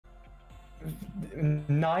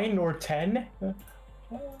9 or 10.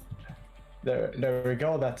 There we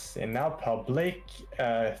go. That's in now. Public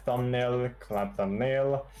thumbnail, collab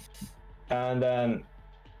thumbnail, and then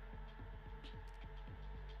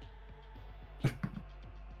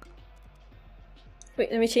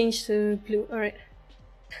wait. Let me change to blue. All right.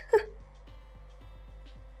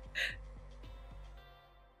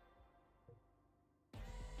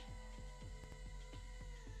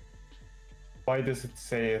 why does it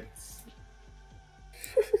say it's?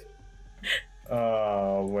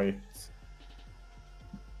 Wait.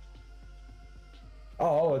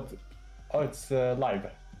 Oh, it's live.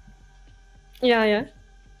 Yeah.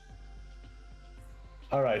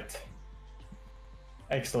 All right.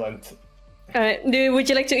 Excellent. All right. Would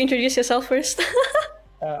you like to introduce yourself first?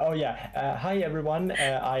 Oh yeah. Hi everyone.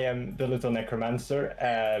 I am the little necromancer.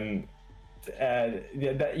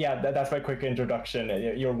 That's my quick introduction.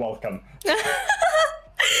 You're welcome.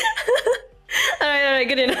 All right,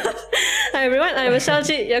 good enough. Hi everyone, I'm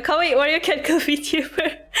AccelG, your kawaii warrior Catgirl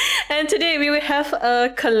vtuber, and today we will have a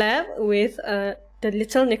collab with the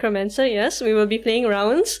little necromancer. Yes, we will be playing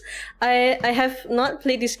rounds. I have not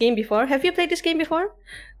played this game before. Have you played this game before?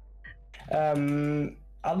 A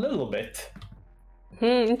little bit.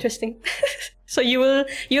 Interesting. So you will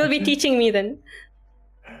be teaching me then.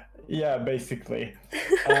 Yeah, basically.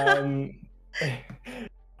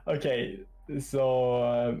 Okay,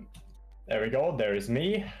 so there we go. There is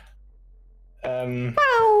me.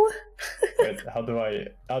 Wow. Wait, how do I?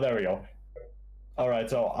 Oh, there we go. All right,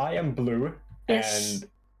 so I am blue, yes. And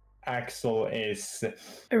Axel is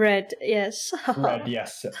red. Yes. red.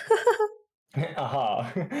 Yes.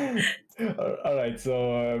 Aha. All right,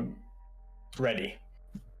 so ready.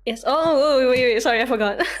 Yes. Oh, wait. Sorry, I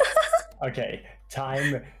forgot. Okay,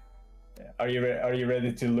 time. Are you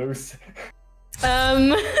ready to lose?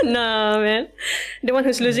 No, man. The one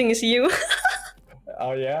who's losing is you.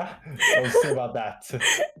 Oh yeah, we'll see about that.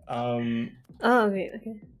 Oh,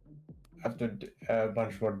 okay. After a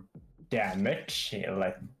bunch more damage,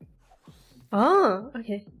 like. Oh,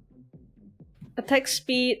 okay. Attack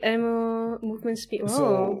speed, ammo, movement speed.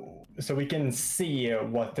 Whoa. So we can see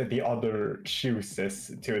what the other chooses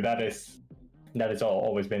too. That is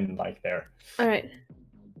always been like there. All right.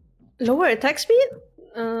 Lower attack speed.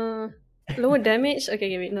 Lower damage.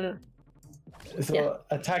 Okay, wait, no. So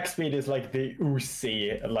attack speed is like the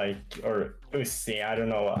OSHI, or OSHI. I don't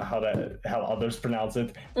know how others pronounce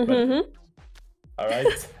it. But... All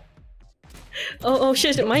right. Oh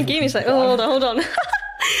shit! My game is like. Oh, hold on.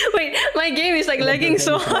 Wait, my game is like lagging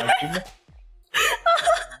so hard.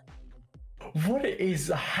 What is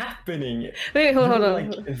happening? Wait, hold on.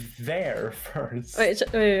 Like there first. Wait,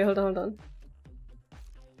 hold on.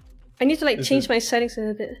 I need to like change my settings a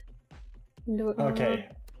little bit. Okay.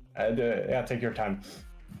 Yeah, take your time.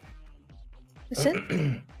 Is it?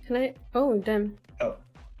 Can I? Oh, damn. Oh.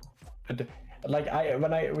 Like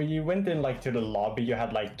when you went in like to the lobby, you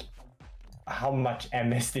had like how much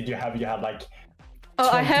MS did you have? You had like. Oh,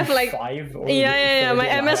 I have like. Yeah.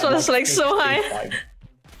 My MS was like so high.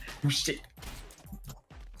 Oh shit!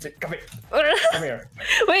 Come here. Come here.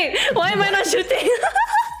 Wait, why am I not shooting?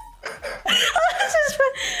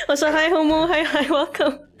 Also, hi homo, hi,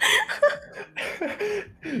 welcome.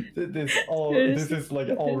 This is like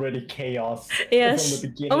already chaos. Yes. From the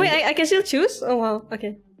beginning. Oh wait, I can still choose. Oh wow.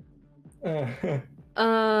 Okay.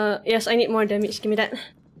 Yes, I need more damage. Give me that.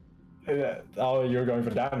 Oh, you're going for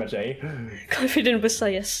damage, eh? Confident buster,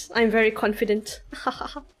 yes. I'm very confident.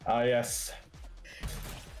 Ah, yes.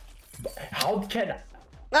 How can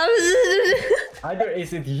either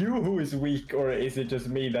is it you who is weak or is it just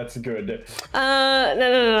me that's good?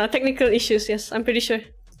 No. Technical issues, yes, I'm pretty sure.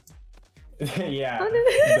 Yeah,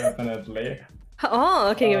 definitely. Oh,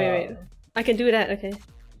 okay, wait. I can do that, okay.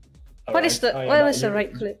 What is the the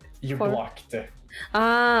right click? You blocked.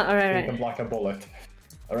 Ah, alright. You can block a bullet.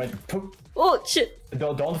 Alright. Oh shit!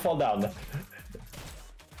 Don't fall down.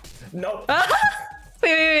 No.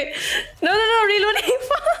 Wait. No, reloading.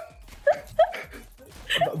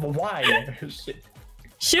 Why? Shit.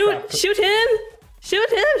 Shoot him!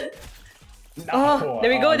 No. Oh,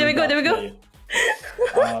 there we go.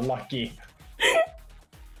 Lucky.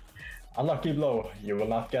 Unlucky blow. You will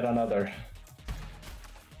not get another.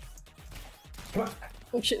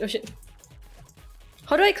 Oh shit.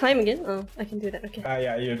 How do I climb again? Oh, I can do that, okay.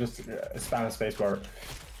 Yeah, you just spam spacebar.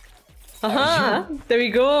 Aha! There we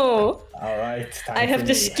go! Alright, I have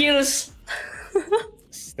the skills!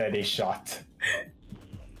 Steady shot.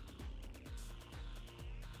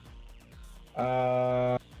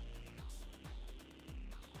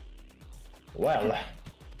 Well.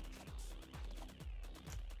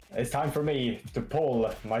 It's time for me to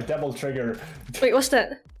pull my devil trigger. Wait, what's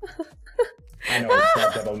that? I know it's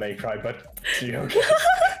not Devil May Cry, but okay.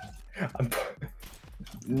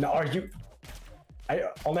 No, are you? I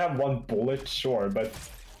only have one bullet, sure, but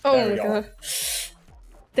there we go.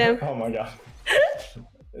 Damn. Oh my god.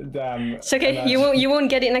 Damn. It's okay. You won't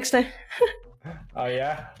get it next time. Oh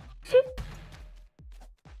yeah.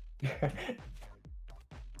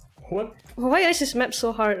 What? Why is this map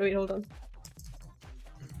so hard? Wait, hold on.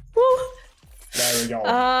 Woo! There we go.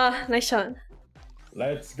 Nice shot.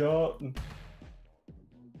 Let's go.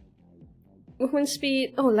 Movement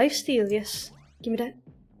speed. Oh, lifesteal. Yes. Give me that.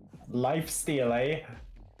 Lifesteal, eh?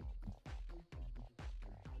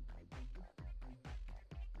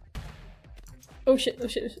 Oh shit! Oh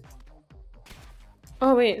shit! Oh shit!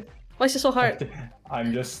 Oh wait. Why is it so hard?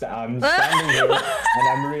 I'm standing here and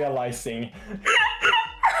I'm realizing.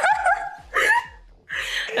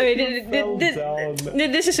 I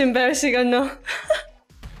mean, this is embarrassing, or no?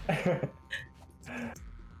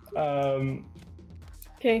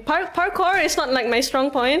 Okay, parkour is not like my strong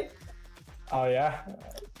point. Oh yeah?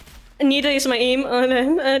 Neither is my aim on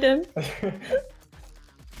them.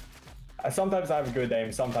 Sometimes I have good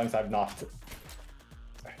aim, sometimes I've not.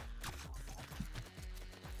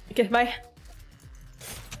 Okay, bye.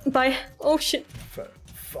 Bye. Oh shit.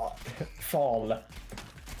 Fall.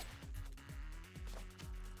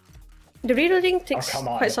 The reloading takes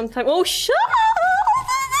quite some time. Oh shit!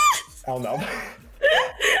 Oh no.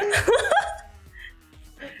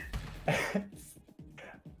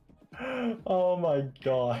 Oh my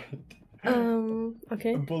god.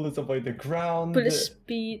 Okay. Bullets avoid the ground. Bullet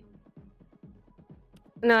speed.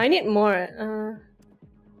 No, I need more.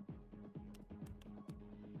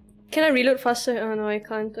 Can I reload faster? Oh no, I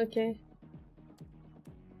can't. Okay.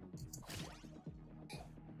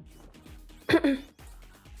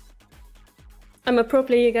 I'm a pro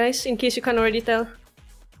player, guys, in case you can't already tell.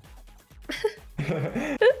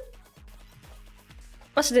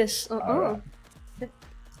 What's this? Oh.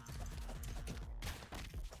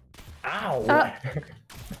 Ow!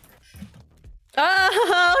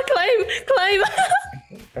 Climb!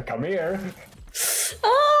 Come here.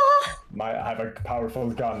 I have a powerful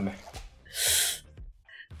gun.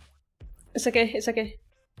 It's okay, it's okay.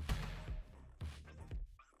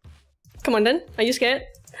 Come on then. Are you scared?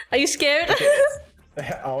 Are you scared?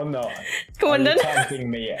 Oh no. Come on then. Are you taunting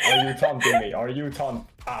me? Are you taunting me? Are you taunting?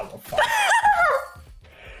 Oh fuck.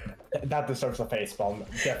 That deserves a facepalm,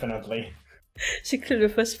 definitely. Secret the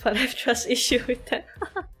first part, I have trust issue with that.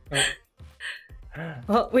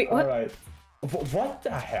 Oh, wait, what? Alright. What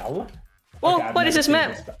the hell? Oh, okay, what is this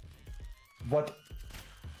map? What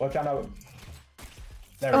kind of...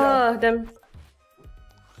 There we go. Damn.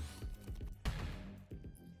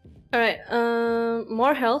 Alright,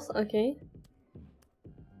 more health, okay.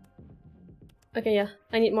 Okay, yeah,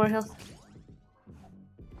 I need more health.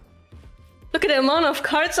 Look at the amount of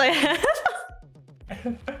cards I have!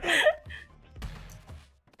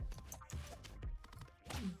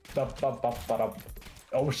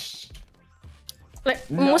 Oh sh... Like,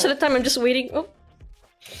 most of the time I'm just waiting. Oh.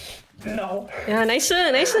 No. Yeah, nicer.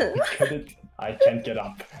 I can't get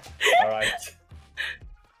up. Alright.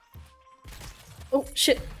 Oh,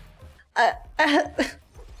 shit.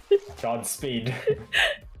 Godspeed.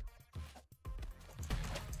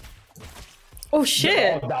 Oh,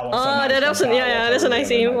 shit. Oh, that was yeah, that's a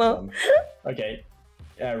nice aim. Well. Okay.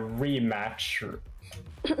 Rematch.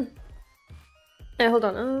 Hold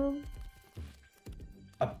on.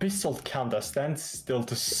 Abyssal Kanda stands still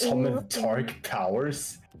to summon dark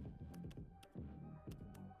powers.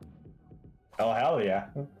 Oh hell yeah!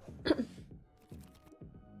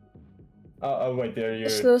 Oh wait, there you.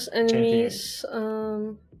 Slows enemies.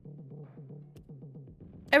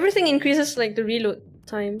 Everything increases like the reload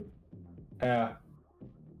time. Yeah.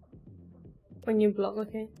 When you block,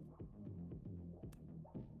 okay.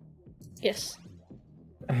 Yes.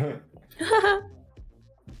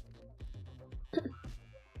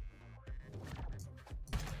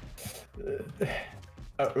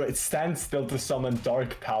 It stands still to summon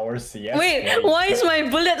dark powers, yes. Wait, why is my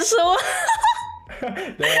bullet so...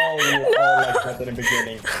 They're all like that in the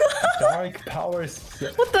beginning. Dark powers...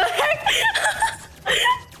 What the heck?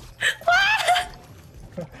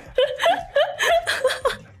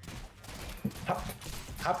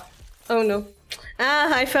 Oh no.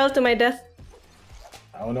 I fell to my death.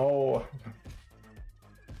 Oh no.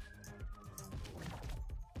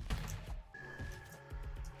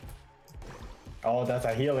 Oh, that's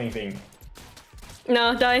a healing thing.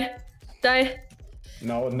 No, die.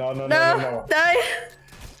 No. Die.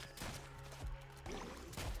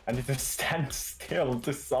 I need to stand still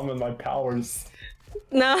to summon my powers.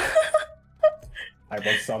 No. I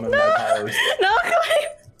will summon my powers. No, climb!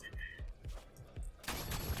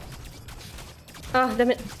 Oh,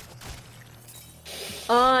 damn it.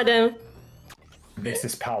 Oh, damn. This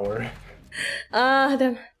is power. Ah,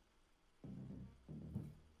 damn.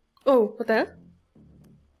 Oh, what the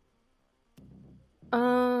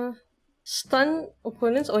hell? Stun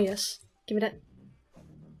opponents? Oh, yes. Give me that.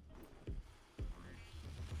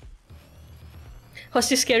 What's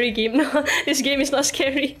this scary game? No, this game is not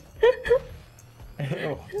scary.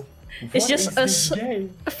 It's just us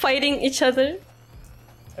fighting each other.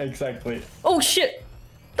 Exactly. Oh shit!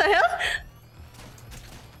 What the hell?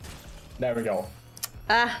 There we go.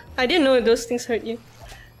 Ah, I didn't know those things hurt you.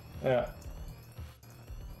 Yeah.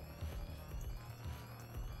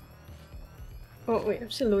 Oh wait, I'm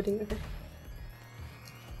still loading. Okay.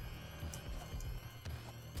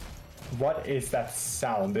 What is that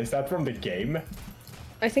sound? Is that from the game?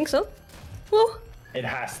 I think so. Oh. It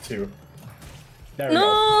has to. There we no!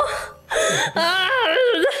 go. Ah!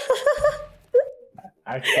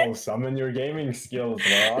 Axel, summon your gaming skills.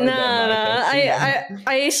 Nah,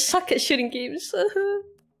 I suck at shooting games.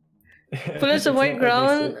 Bullets of white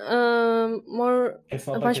ground, more. It's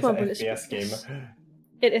not a like bunch more it's bullets. an FPS game.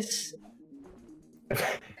 It is.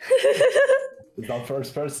 It's not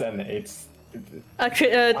first person, it's...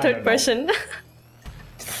 third person.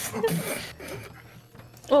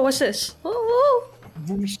 Oh, what's this? Oh,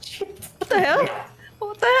 Oh shit! what the hell?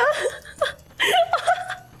 What the hell?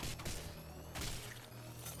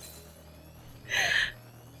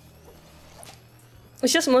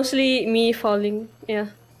 It's just mostly me falling, yeah.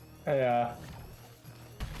 Yeah.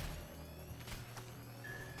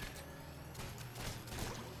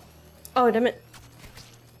 Oh, damn it.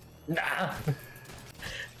 Nah!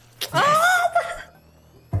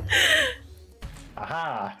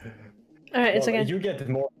 Aha! Alright, it's okay. You get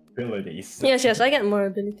more abilities. Yes, yes, I get more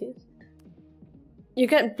abilities. You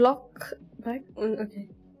get block back? Okay.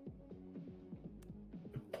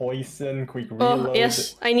 Poison, quick reload. Oh,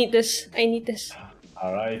 yes, I need this. I need this.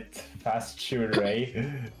 Alright, fast shooter, eh?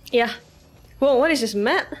 Yeah. Whoa, what is this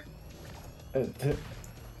map?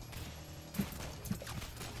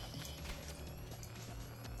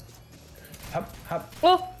 Hop, hop.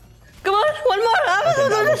 Oh! Come on, one more!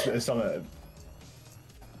 That was some,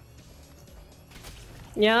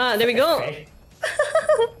 yeah, there we go.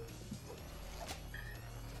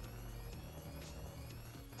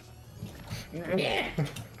 okay.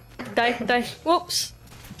 Die, die. Whoops.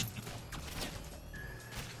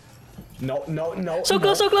 No, no, no. So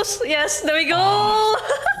close, so close. Yes, there we go.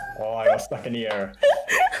 Oh, I was stuck in the air.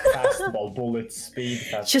 Fastball, bullet speed,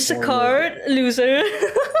 fast Just forward. a card, loser.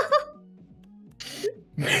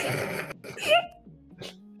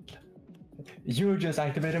 You just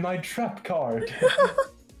activated my trap card.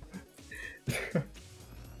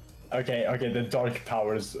 Okay, okay, the dark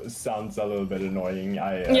powers sounds a little bit annoying.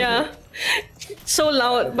 Yeah. So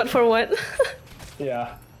loud, but for what?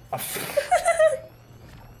 Yeah.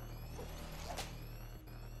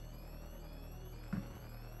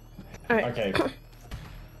 Alright. Okay.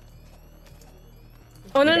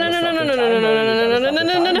 Oh no no no no no no no no no no no no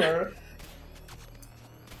no no no.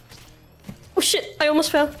 Oh shit! I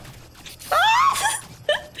almost fell.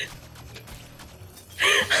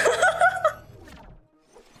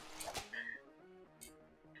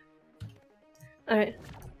 Alright.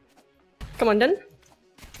 Come on, then.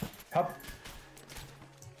 Hop.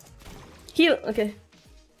 Heal. Okay.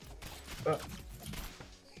 Oh,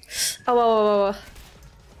 wow, wow, wow, wow.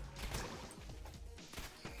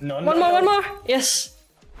 No, no, One more, no. one more. Yes.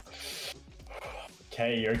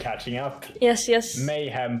 Okay, you're catching up. Yes, yes.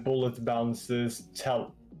 Mayhem, bullet bounces,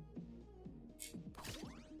 tell.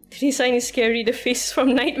 The design is scary. The face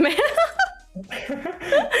from Nightmare.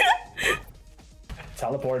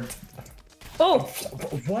 Teleport. Oh.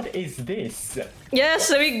 What is this? Yes,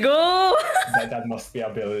 there we go. That must be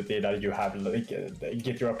ability that you have, like,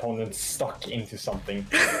 get your opponent stuck into something.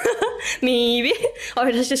 Maybe.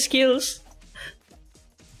 Or that's just skills.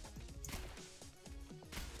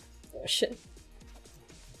 Oh shit.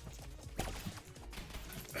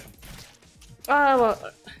 Ah, well.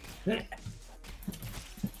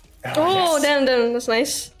 Oh, yes. damn, damn, that's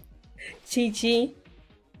nice. GG.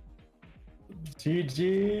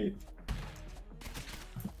 GG.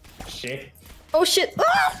 Shit. Oh shit.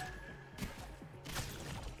 Ah!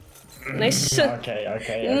 Nice. Okay,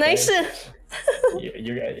 okay. Nice.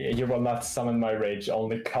 You will not summon my rage.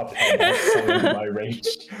 Only Cuphead will summon my rage.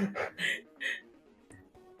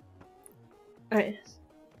 Alright.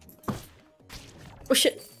 Oh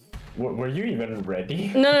shit. Were you even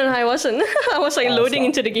ready? No, no, no, I wasn't. I was like loading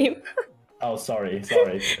into the game. Oh, sorry,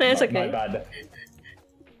 sorry. No, it's My okay. bad.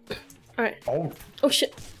 Alright. Oh. Oh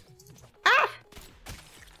shit. Ah!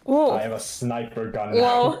 Whoa. I have a sniper gun.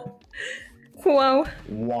 Wow. Wow.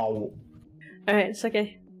 Wow. Alright, it's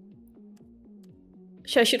okay.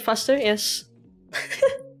 Should I shoot faster? Yes.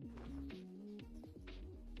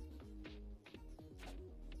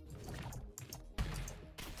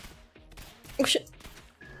 Oh shit.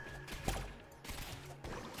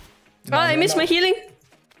 No, I missed no. my healing.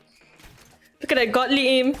 Look at that godly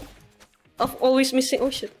aim of always missing.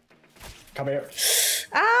 Oh shit. Come here.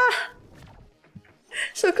 Ah!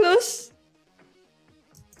 So close.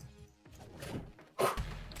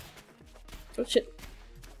 Oh shit.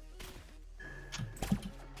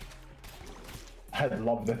 I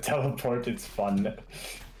love the teleport, it's fun.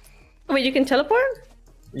 Wait, you can teleport?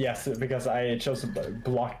 Yes, because I chose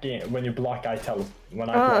blocking. When you block, I teleport. When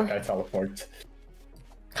I block, I teleport.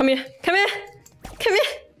 Come here. Come here. Come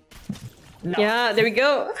here. No. Yeah, there we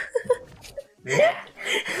go.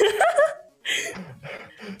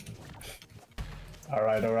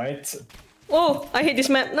 Alright, alright. Oh, I hate this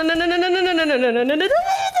map. No, no, no, no, no, no, no, no, no, no, no, no, no.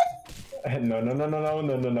 No, no, no, no, no,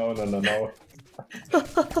 no, no, no, no, no, no.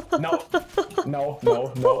 No, no,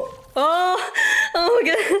 no, no. Oh, oh my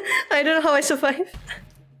god. I don't know how I survive.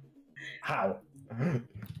 How?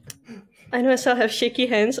 I know I still have shaky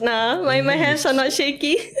hands. Nah, my hands are not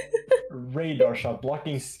shaky. Radar shot,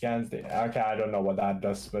 blocking scans. Okay, I don't know what that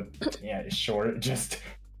does, but yeah, sure, just...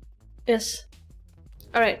 Yes.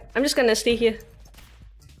 Alright, I'm just gonna stay here.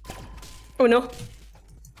 Oh no.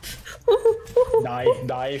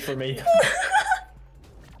 Die for me.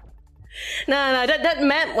 Nah, that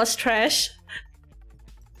map was trash.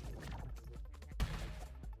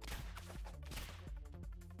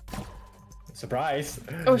 Surprise.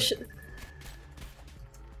 Oh shit.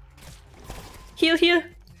 Heal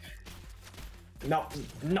here. No,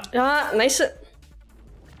 no. Ah, nice.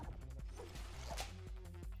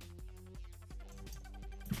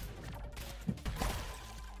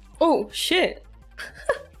 Oh shit.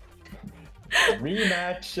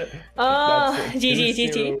 Rematch. Ah, That's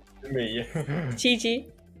GG. Me. GG.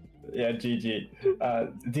 Yeah, GG.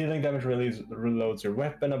 Dealing damage reloads your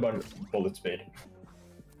weapon about bullet speed.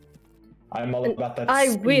 I'm all about that. I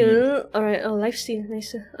speed. will. Alright, oh, lifesteal,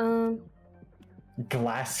 nice.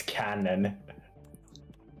 Glass cannon.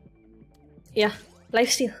 Yeah,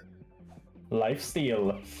 lifesteal.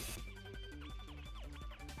 Lifesteal.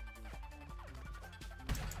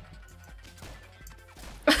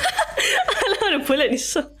 I know the bullet is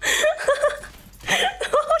so.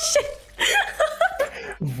 Oh shit!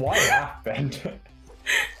 What happened?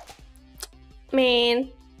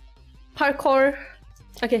 Man. Parkour.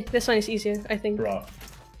 Okay, this one is easier, I think. Bro.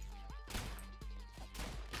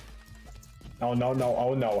 Oh no, no,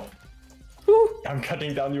 oh no. Ooh. I'm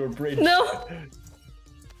cutting down your bridge. No!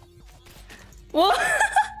 What?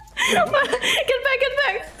 Get back, get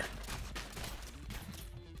back!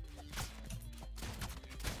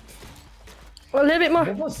 A little bit more.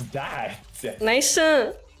 What was that? Nice.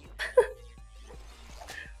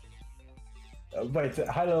 Wait,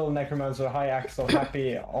 hi little necromancer, hi Axel,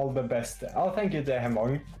 happy, all the best. Oh, thank you,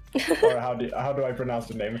 Dehemong. Or how do I pronounce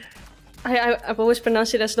the name? I've always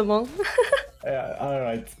pronounced it as the Mong. Yeah,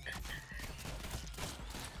 alright.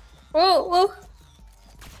 Whoa, whoa.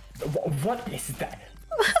 What is that?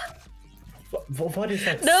 What is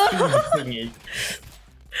that No. thingy?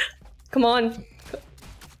 Come on.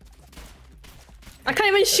 I can't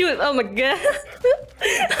even shoot. Oh my god.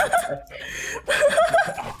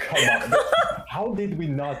 Oh, come on. How did we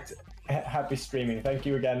not happy streaming? Thank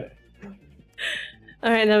you again.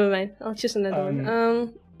 Alright, never mind. I'll choose another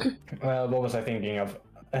one. Well, what was I thinking of?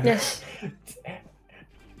 Yes.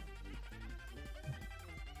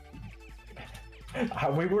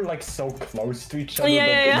 We were like so close to each other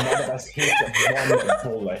Yeah. none of us hit one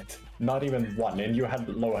bullet. Not even one, and you had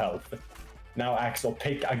low health. Now Axel,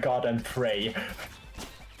 pick a god and pray.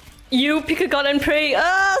 You pick a god and pray.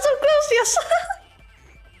 Ah, so close, yes.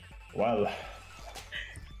 Well.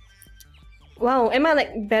 Wow, am I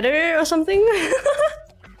like better or something?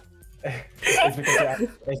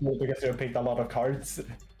 It's because you picked a lot of cards.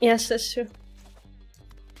 Yes, that's true.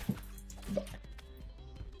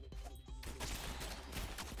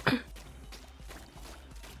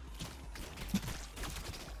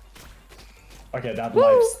 Okay, that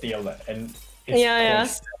lifesteal and it's Yeah.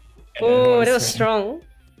 Oh, that was strong.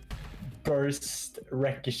 Burst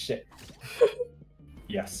ricochet.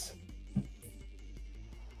 Yes.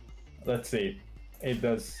 Let's see. It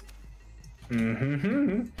does.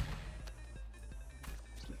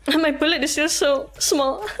 My bullet is still so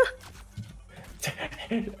small.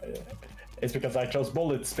 It's because I chose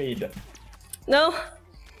bullet speed. No.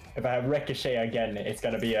 If I have ricochet again, it's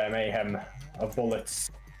gonna be a mayhem of bullets.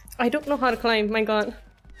 I don't know how to climb, my god.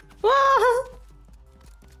 Ah!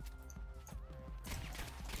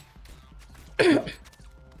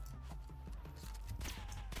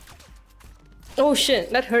 Oh shit,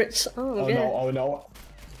 that hurts. Oh yeah. No, oh no.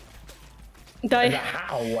 Die.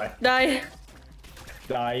 How? Die.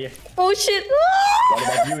 Die. Oh shit. What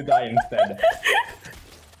about you die instead?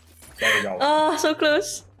 There we go. Ah, so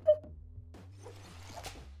close.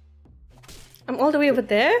 I'm all the way over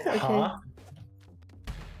there? Okay. Huh?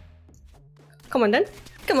 Come on then.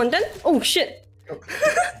 Come on then. Oh shit.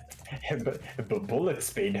 But bullet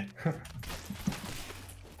speed.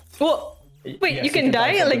 Whoa. Wait, Yes, you can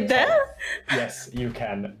die like that? Yes, you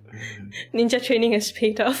can. Ninja training has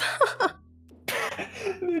paid off.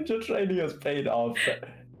 Ninja training has paid off.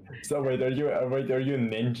 So wait, are you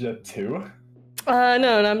ninja too?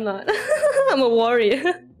 No, I'm not. I'm a warrior.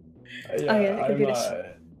 Yeah,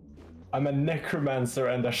 Okay, I'm a necromancer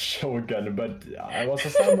and a shogun, but I was a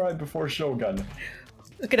samurai before shogun.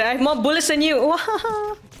 Look at that, I have more bullets than you.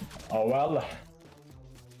 Oh well.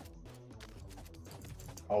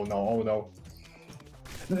 Oh no, oh no.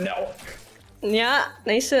 No! Yeah,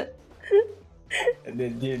 nice. Did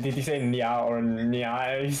you say nya or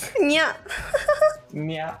nyais? Yeah.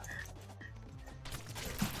 Nya.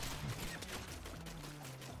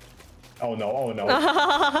 Oh no, oh no.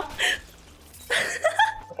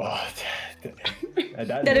 Oh,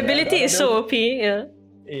 that ability is so OP, yeah.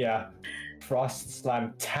 Yeah. Frost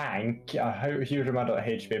Slam tank, a huge amount of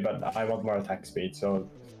HP, but I want more attack speed, so...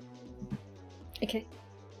 Okay.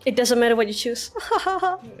 It doesn't matter what you choose.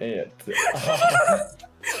 It...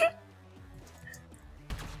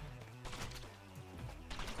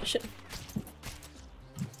 Shit.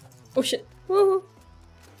 Oh shit. Woohoo.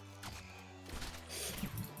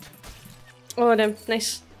 Oh damn,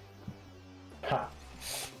 nice. Ha.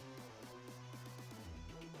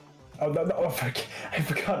 Oh no, no, fuck. I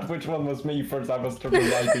forgot which one was me first. I was to the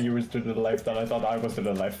right and you was to the left, and I thought I was to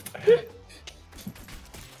the left.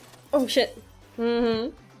 Oh shit. Mm-hmm.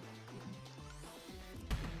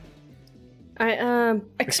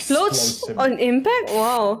 Explodes on impact?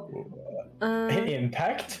 Wow.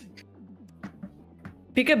 Impact?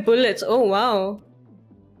 Bigger bullets. Oh wow.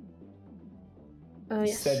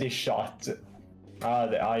 Yes. Steady shot.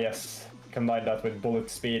 Yes. Combine that with bullet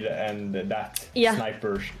speed and that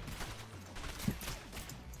sniper.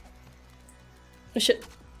 Oh shit.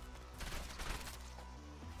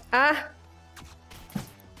 Ah.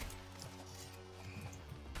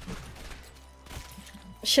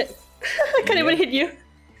 Shit. I can't even hit you.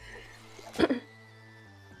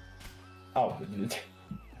 Oh.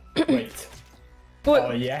 Wait. What?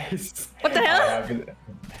 Oh yes. What the hell?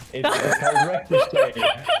 It's called ricochet.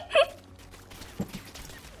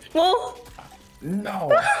 Whoa.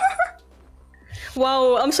 No.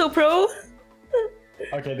 Wow, I'm so pro.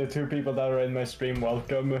 Okay, the two people that are in my stream,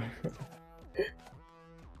 welcome.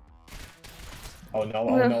 Oh no,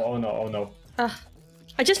 oh no, oh no, oh no.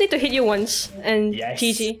 I just need to hit you once and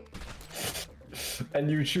GG.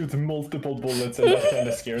 And you shoot multiple bullets and that kind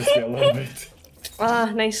of scares me a little bit.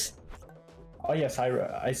 Ah, nice. Oh yes,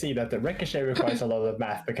 I see that the ricochet requires a lot of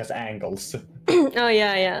math because angles. Oh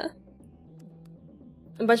yeah, yeah.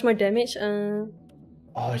 A bunch more damage. Oh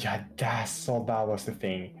yeah, that was the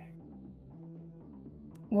thing.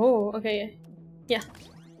 Whoa, okay. Yeah.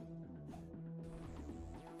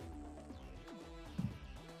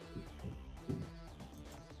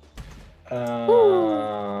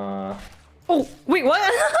 Oh, wait, what?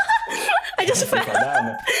 I just fell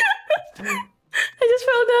down. I just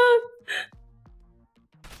fell down.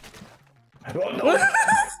 Oh no!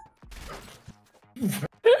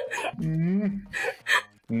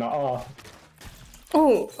 No.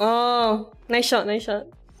 Oh, nice shot, nice shot.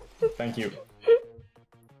 Thank you.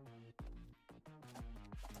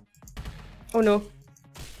 Oh no.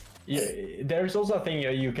 Yeah, there's also a thing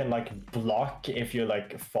you can like block if you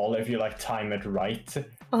like fall, if you like time it right.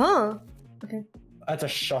 Okay. That's a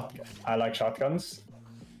shotgun. I like shotguns.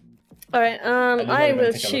 Alright, I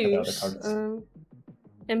will choose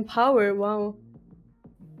Empower, wow.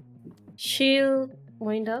 Shield,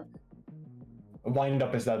 wind up. Wind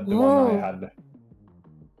up is that the one I had.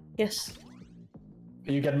 Yes.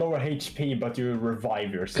 You get lower HP, but you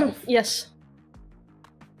revive yourself. Yes.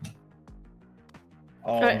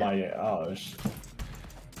 Oh my gosh.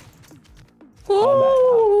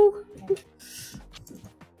 Oh,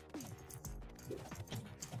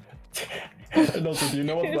 And also, do you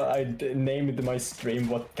know what I named my stream?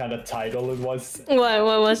 What kind of title it was? What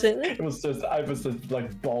was it? I was just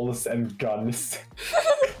like balls and guns.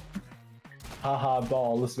 Haha,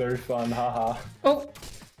 balls, very fun. Haha. Oh.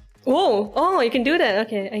 Oh, oh, you can do that.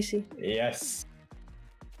 Okay, I see. Yes.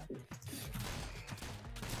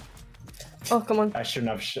 Oh, come on. I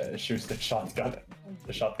shouldn't have choose the shotgun.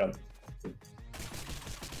 The shotgun.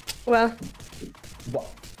 Well. What?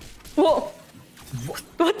 Whoa.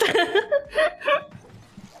 What the?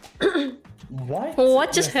 What?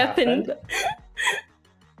 What just happened?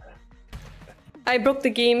 I broke the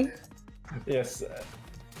game. Yes.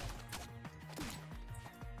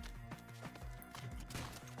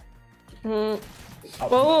 Oh.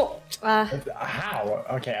 Whoa. How?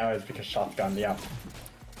 Okay, oh, it's because shotgun, yeah.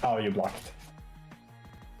 Oh, you blocked.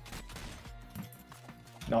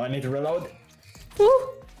 No, I need to reload. Woo.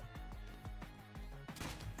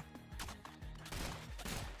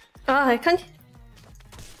 I can't.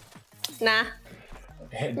 Nah.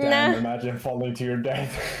 Damn, nah. Imagine falling to your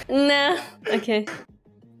death. Nah. Okay.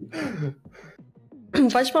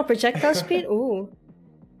 Much more projectile speed? Ooh.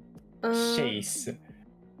 Chase.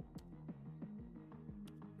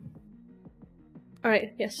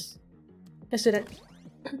 Alright, yes. Let's do that.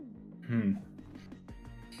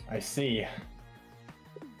 I see.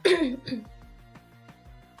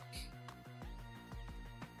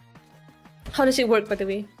 How does it work, by the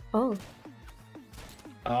way? Oh.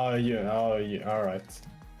 Oh, you, alright.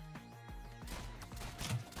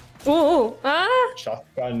 Oh, ah!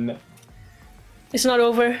 Shotgun. It's not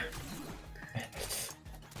over.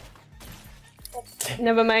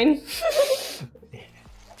 Never mind.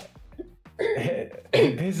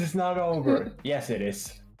 This is not over. Yes, it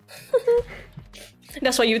is.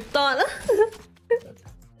 That's what you thought.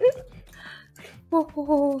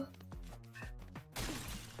 Oh.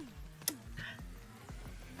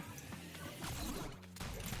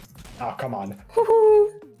 Oh, come on.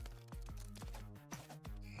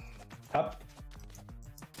 Up.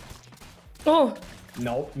 Oh.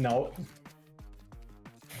 No, no.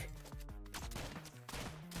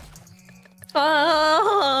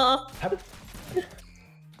 Ah. Up.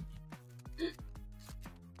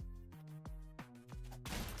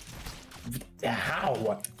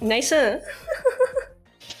 How? Nicer.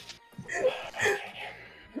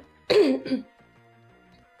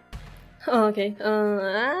 Oh, okay.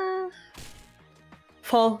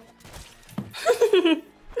 Fall.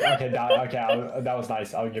 Okay, that was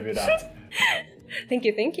nice. I'll give you that. Thank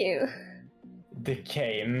you, thank you.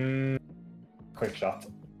 Decay. Quick shot.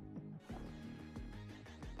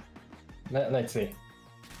 Let's see.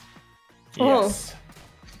 Oh. Yes.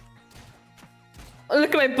 Oh,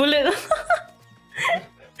 look at my bullet.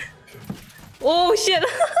 Oh shit.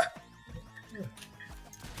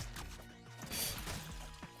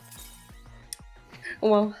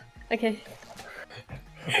 Wow. Okay.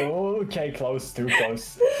 Okay, close. Too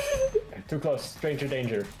close. Too close. Stranger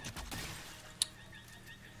danger.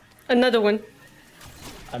 Another one.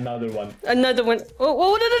 Another one. Another one.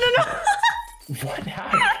 Oh, no. What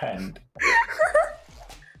happened?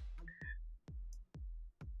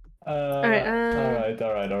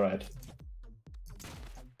 Alright.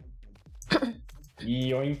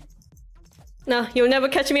 Yoink. No, you'll never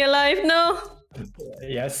catch me alive. No.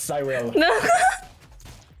 Yes, I will. No.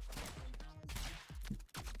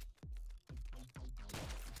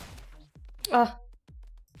 Ah.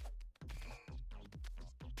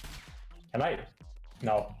 Can I?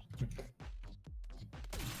 No.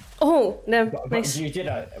 Oh, no. But Nice. you did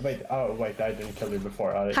wait. Oh, wait. I didn't kill you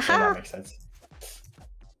before. So Haha. that makes sense.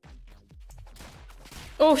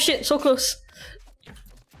 Oh shit, so close.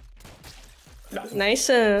 No. Nice.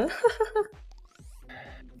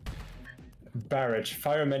 Barrage.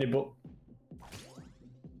 Fire many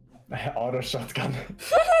auto shotgun.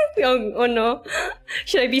 Oh no.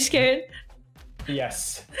 Should I be scared?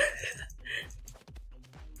 Yes.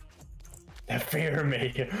 Fear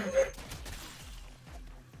me.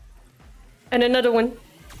 And another one.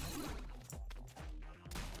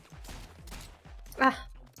 Ah.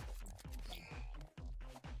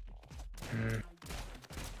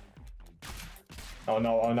 Oh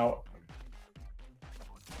no, oh no.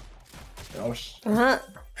 Oh Uh-huh.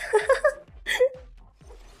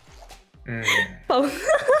 Oh.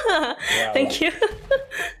 Wow. Thank you.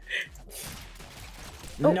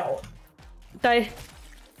 No. Die.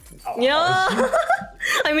 Oh, Yeah.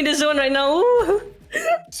 I'm in the zone right now. Ooh.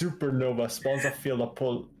 Supernova spawns a field of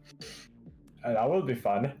pull. That will be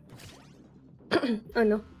fun. Oh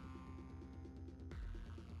no.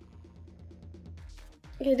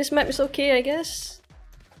 Okay, this map is okay, I guess.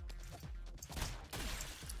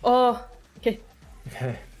 Oh, okay.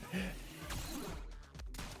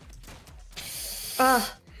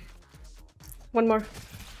 Ah. One more.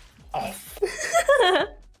 Oh.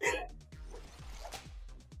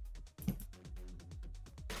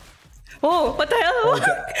 Oh, what the hell?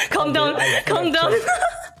 Okay. calm down. Calm down.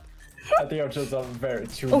 I think I'm just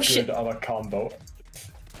too good of a combo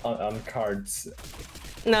on cards.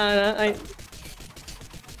 Nah, I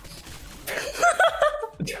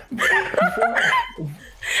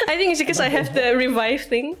think it's because I have the revive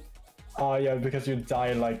thing. Oh yeah, because you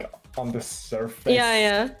die like on the surface.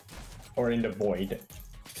 Yeah. Or in the void.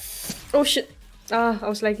 Oh shit. Ah, I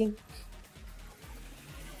was lagging.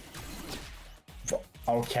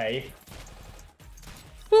 Okay.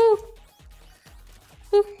 Woo.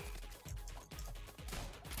 Woo.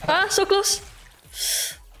 Ah, so close.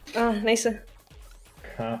 Ah, nice.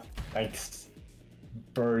 Thanks.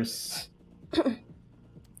 Burst.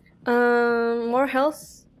 More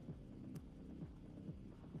health.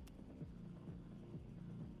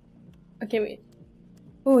 Okay, wait.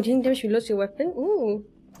 Oh, dealing damage reloads your weapon. Ooh,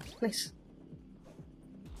 nice.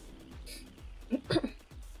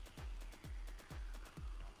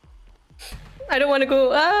 I don't want to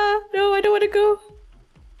go. Ah, no, I don't want to go.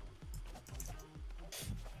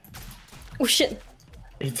 Oh shit.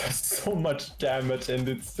 It does so much damage and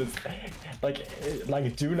it's just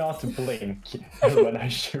like do not blink when I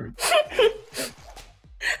shoot.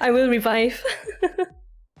 I will revive.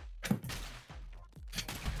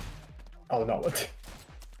 Oh no.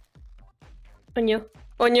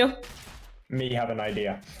 On you. Me have an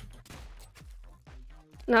idea.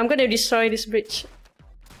 No, I'm gonna destroy this bridge.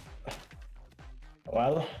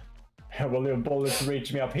 Well, will your bullets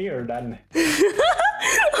reach me up here then?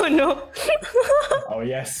 Oh no. Oh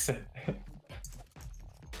yes.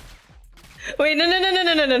 Wait, no.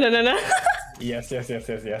 Yes.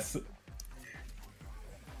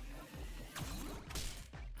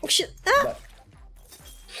 Oh shit. Ah!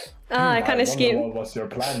 I can't escape. What was your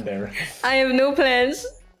plan there? I have no plans.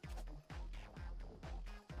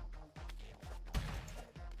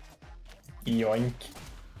 Yoink.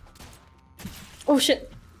 Oh shit.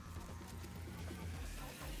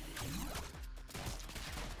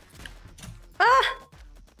 Ah!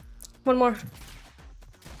 One more.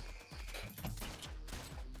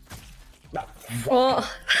 Oh.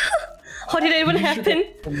 How did it even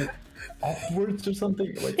happen? Upwards or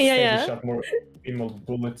something? Like Yeah. Shot more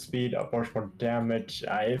bullet speed, of course more damage.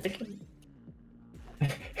 I think.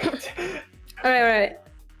 Alright.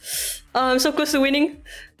 I'm so close to winning.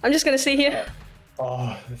 I'm just gonna stay here.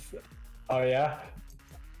 Oh yeah.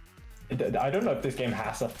 I don't know if this game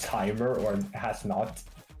has a timer or has not.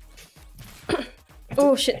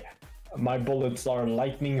 Oh shit. My bullets are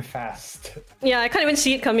lightning fast. Yeah, I can't even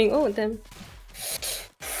see it coming. Oh damn.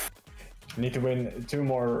 Need to win 2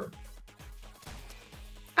 more.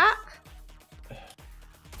 Ah!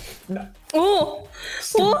 No. Oh!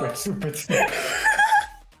 Stupid.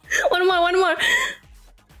 One more.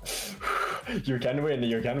 You can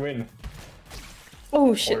win.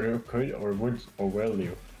 Oh shit. Or you could, or would, or will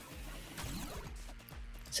you?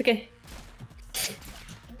 It's okay.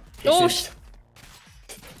 Oh shit.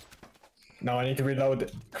 No, I need to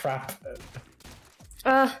reload. Crap.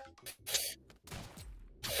 I'm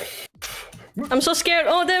so scared.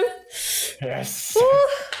 Oh damn. Yes. Woo.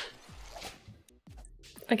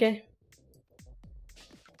 Okay.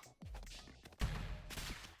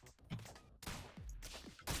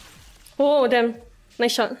 Oh damn.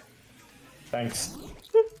 Nice shot. Thanks.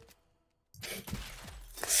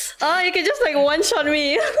 Oh, you can just like one-shot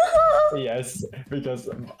me. Yes, because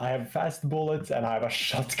I have fast bullets and I have a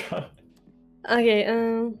shotgun. Okay,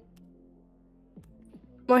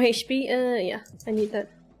 more HP? Yeah, I need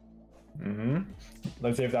that.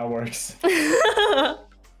 Let's see if that works.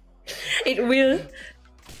 It will.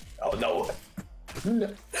 Oh no.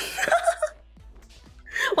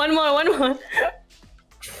 One more.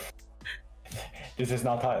 This is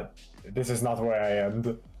not where I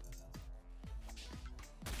am.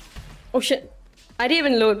 Oh shit. I didn't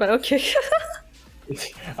even load, but okay.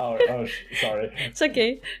 oh, sorry. It's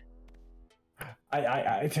okay.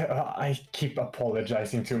 I keep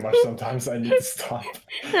apologizing too much sometimes. I need to stop.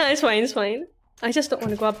 No, it's fine. I just don't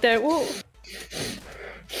want to go up there. Whoa.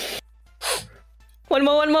 One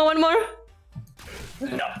more. No.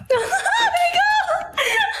 There you go!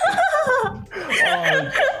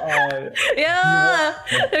 Yeah!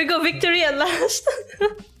 There we go, victory at last!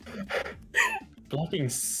 Blocking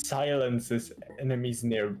silences enemies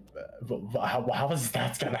near. How is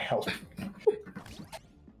that gonna help?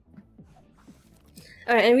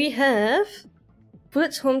 Alright, and we have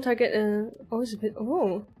bullets home target. Oh, it's a bit.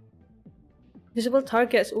 Oh, visible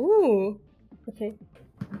targets. Ooh, okay.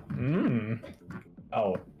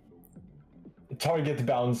 Oh, target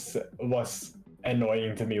bounce was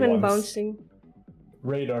annoying to me When once. bouncing.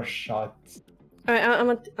 Radar shot. Alright, I'm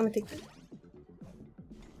gonna take that.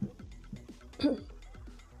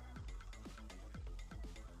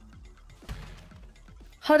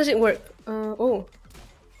 How does it work? Oh.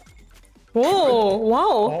 Whoa!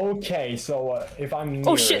 Wow! Okay, so if I'm near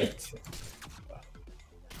Oh shit! it...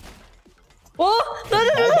 Oh! No,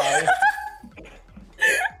 no,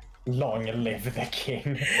 no! Long live the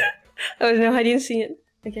king. Oh no, I didn't see it.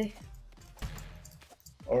 Okay.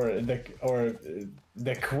 Or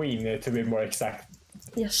the queen, to be more exact.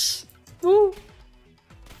 Yes. Woo!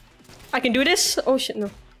 I can do this? Oh shit, no.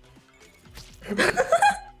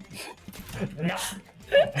 No!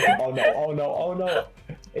 Oh no, oh no, oh no!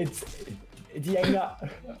 It's Jenga,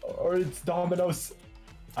 or it's Domino's.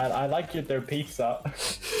 I like their pizza.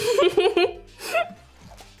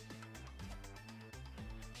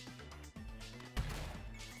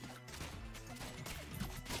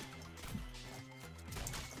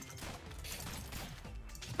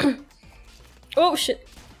 Oh shit.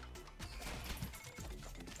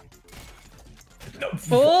 No,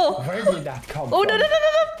 Oh! where did that come from? Oh no, no, no, no,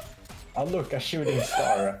 no! Oh look, a shooting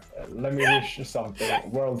star. Let me wish you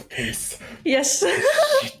something. World peace. Yes.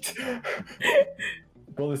 Shit.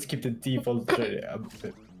 Well, let's keep the default.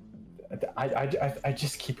 I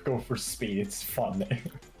just keep going for speed. It's fun.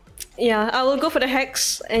 Yeah, I will go for the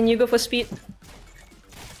hex and you go for speed.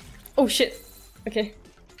 Oh shit. Okay.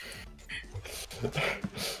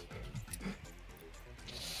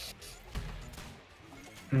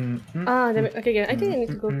 Ah, damn it. Okay, yeah. I think I need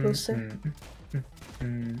to go closer.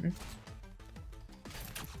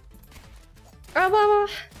 Ah, bah, bah.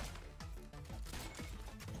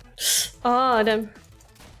 Ah, damn.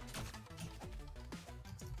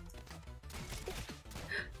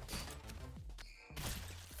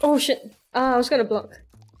 Oh shit. Ah, I was gonna block.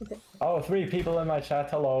 Okay. Oh, 3 people in my chat.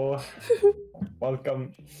 Hello.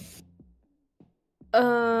 Welcome.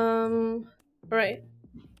 Right.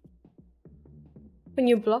 When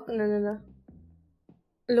you block, no, no, no.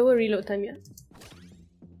 Lower reload time, yeah.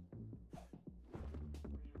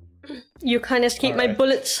 You can't escape my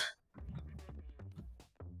bullets.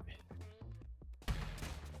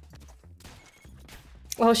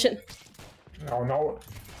 Oh shit. Oh no.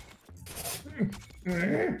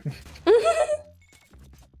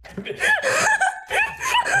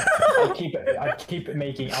 I keep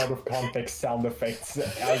making out of context sound effects.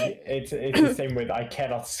 It's the same with I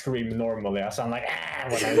cannot scream normally. I sound like ah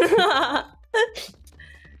when I...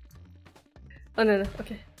 Oh no, no,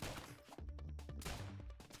 okay.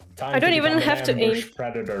 Time I don't to even become an have to aim. ambush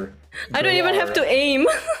predator. I don't even have to aim.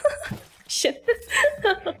 Shit.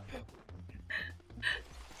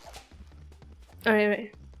 Alright,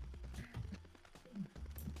 right.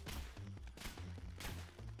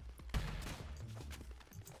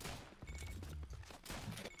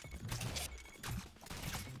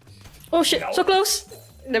 Oh shit, No. so close!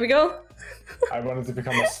 There we go. I wanted to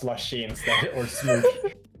become a slushy instead, or smooth.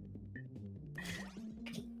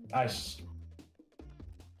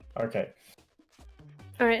 Okay.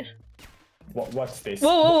 Alright. What's this?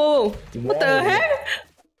 Whoa, whoa, whoa! What the heck?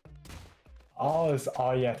 Oh,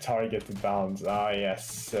 oh yeah, target bounds. Ah,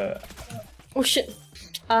 yes. Oh shit.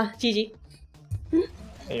 Ah, GG.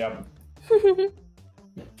 Yep.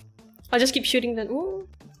 I'll just keep shooting then. Ooh.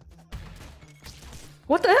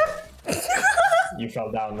 What the heck? You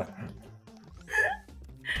fell down.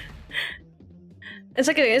 It's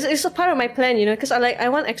like it's a part of my plan, you know, because I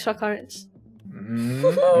want extra cards.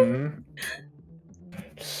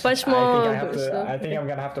 Much more. I think I'm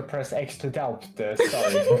gonna have to press X to doubt the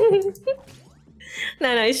sorry.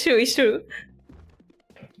 No, it's true, it's true.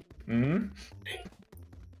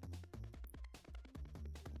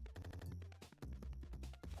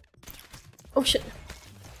 Oh shit.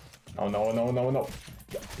 Oh no, no, no, no.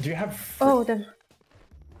 Do you have... Oh, damn.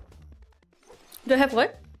 Do I have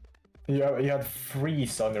what? You had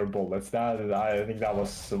freeze on your bullets. That I think that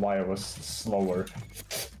was why it was slower.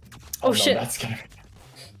 Oh no, shit. That's gonna...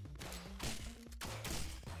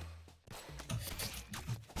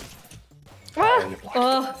 Ah!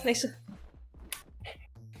 Oh, nice.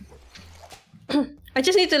 I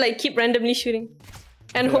just need to like keep randomly shooting.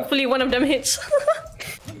 And hopefully one of them hits.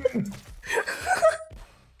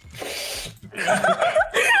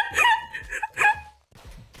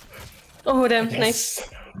 Oh damn, nice.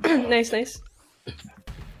 Nice, nice.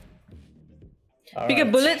 Bigger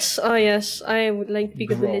bullets? Oh yes, I would like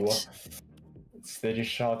bigger bullets. Steady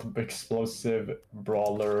shot, explosive,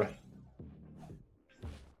 brawler.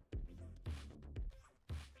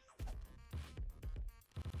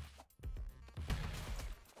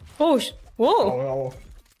 Oh, whoa! Oh no.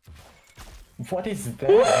 What is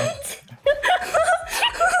that?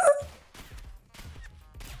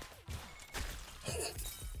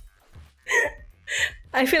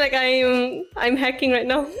 I feel like I'm hacking right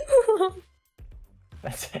now.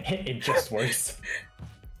 It just works.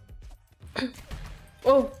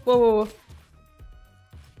 Oh, whoa, whoa, whoa.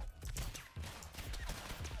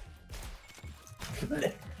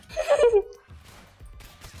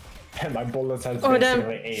 My bullets has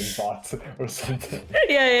basically aimbot or something.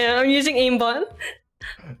 Yeah, I'm using aimbot.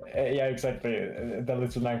 Yeah, exactly. The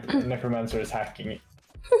little necromancer is hacking.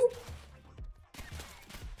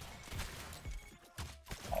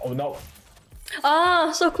 Oh no!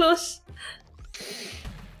 Ah, so close.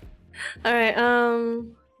 All right.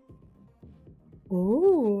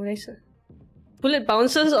 Ooh, nice. Bullet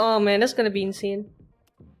bounces. Oh man, that's gonna be insane.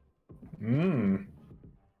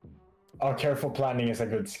 Oh, careful planning is a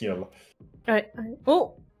good skill. Alright.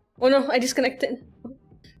 Oh! Oh no, I disconnected.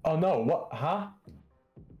 Oh no, what? Huh?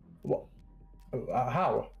 What?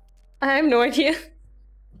 How? I have no idea.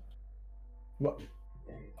 What?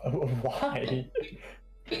 Why?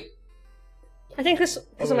 I think this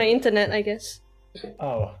is my internet, I guess.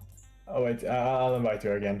 Oh. Oh wait, I'll invite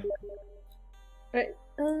you again. Right.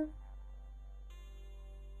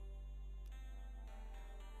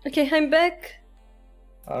 Okay, I'm back.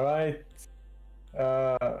 Alright.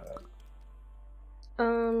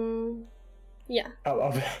 Yeah.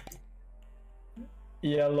 Oh.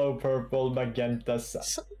 Yellow, purple, magenta,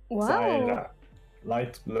 Wow. cyan,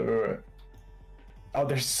 light blue. Oh,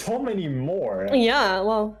 there's so many more. Yeah,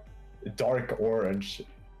 wow. Dark orange.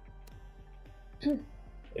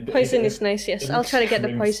 Poison is nice, yes. I'll try to get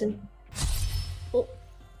the poison. Oh.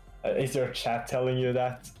 Is your chat telling you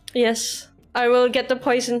that? Yes, I will get the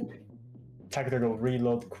poison. Tactical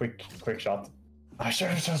reload, quick shot. I should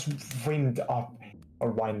have just wind up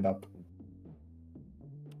or wind up.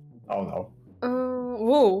 Oh no.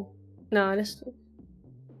 Whoa. No, this.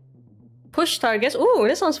 Push targets. Ooh,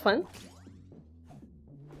 that sounds fun.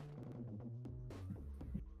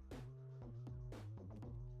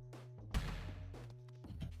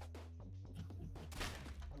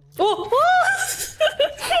 Oh!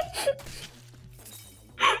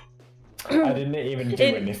 I didn't even do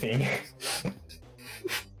anything.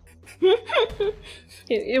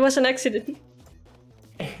 It was an accident.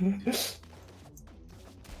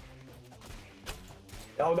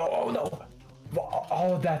 Oh no, oh no!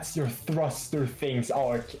 Oh, that's your thruster things.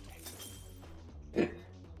 Oh, okay.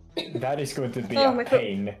 That is going to be a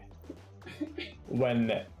pain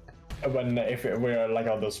if we're like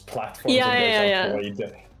on those platforms and there's a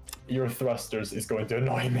void. Your thrusters is going to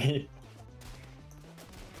annoy me.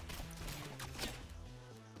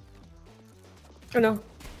 Oh no.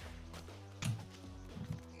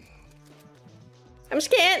 I'm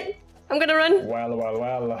scared. I'm gonna run.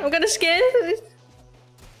 Well. I'm gonna scared.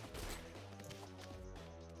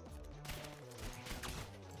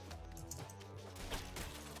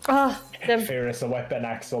 Ah, them. Fear is a weapon,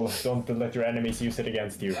 Axel. Don't let your enemies use it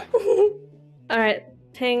against you. Alright,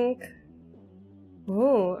 tank.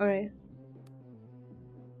 Oh, alright.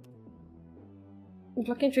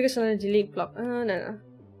 Blocking triggers on a delete block. No.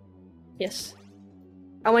 Yes.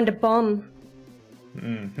 I want the bomb.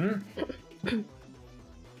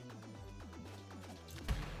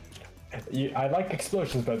 I like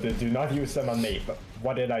explosions, but do not use them on me. But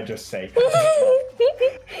what did I just say?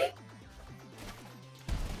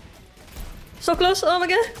 So close! Oh my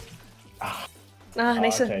god!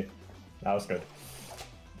 Nice. Okay, that was good.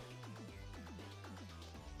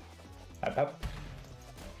 Up.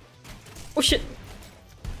 Oh shit!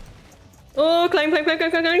 Oh, climb!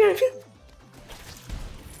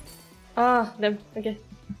 Ah, them. Okay.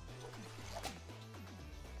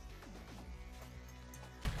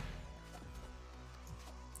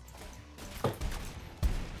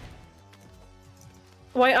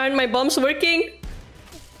 Why aren't my bombs working?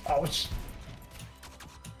 Ouch.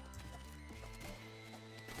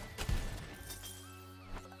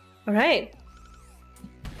 Alright.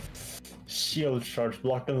 Shield charge,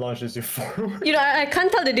 block and launches you forward. You know, I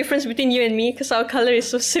can't tell the difference between you and me because our color is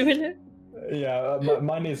so similar. Yeah,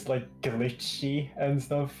 mine is like glitchy and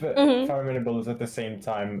stuff. Fire many bullets at the same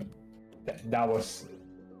time. That was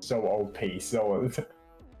so OP. So,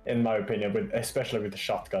 in my opinion, especially with the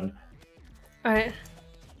shotgun. Alright.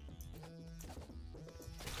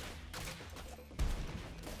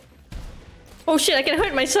 Oh shit, I can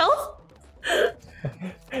hurt myself?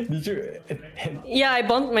 Did you? Yeah, I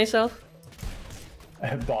bumped myself.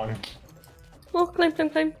 Bonk. Oh,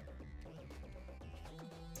 climb.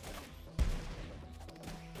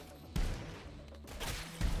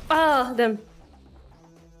 Ah, them.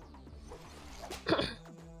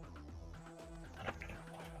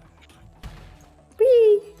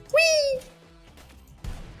 Wee!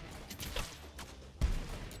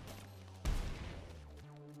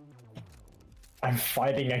 I'm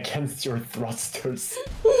fighting against your thrusters.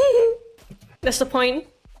 That's the point.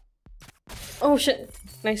 Oh shit.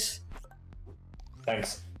 Nice.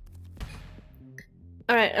 Thanks.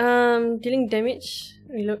 Alright, dealing damage.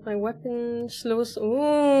 Reload my weapon. Slows.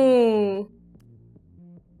 Ooh.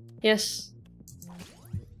 Yes.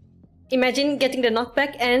 Imagine getting the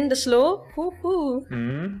knockback and the slow. Woohoo.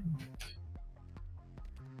 Hmm.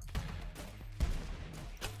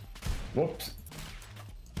 Whoops.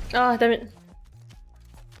 Ah, damn it.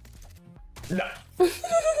 No.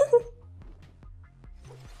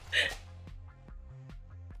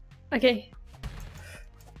 Okay.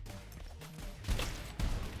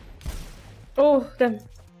 Oh, damn.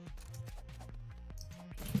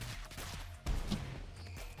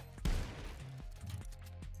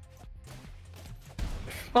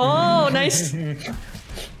 Oh, nice.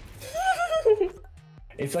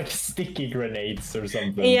 It's like sticky grenades or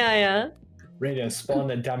something. Yeah, yeah. Radiant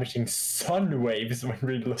spawn and damaging sun waves when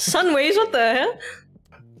reloading. Sun waves? What the hell?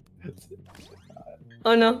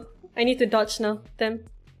 Oh no. I need to dodge now. Damn.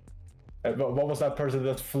 What was that person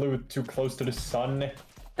that flew too close to the sun?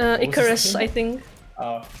 Icarus, I think.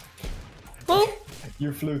 Oh.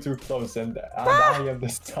 You flew too close and I am the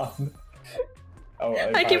sun. Oh,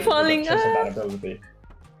 I keep falling. That ability.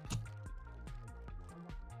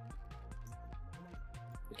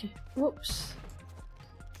 Okay. Whoops.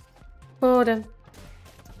 Oh, damn.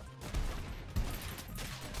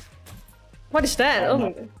 What is that? Oh, oh.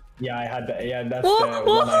 No. Yeah, I had that. Yeah, that's the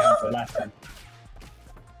one I had the last time.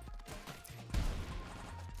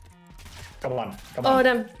 Come on, come on. Oh,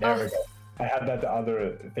 damn. There we go. I had that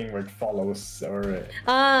other thing where it follows or...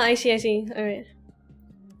 Ah, I see, I see. Alright.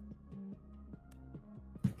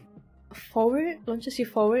 Forward? Launches you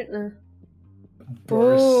forward?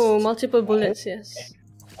 burst. Oh, multiple bullets, yes.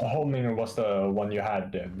 Homing was the one you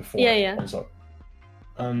had before. Yeah, yeah. Also.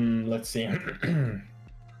 Let's see.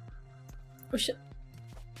 Oh shit.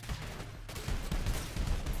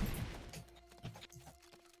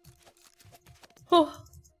 Oh.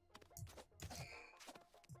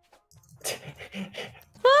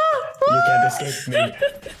 You can't escape me.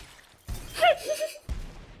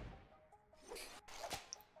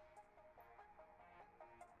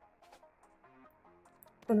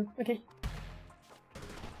 Oh no, okay.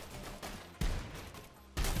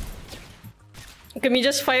 Okay, me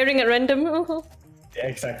just firing at random. Oh.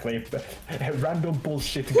 Exactly. Random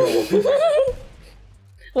bullshit go.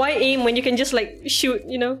 Why aim when you can just like shoot,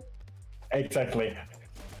 you know? Exactly.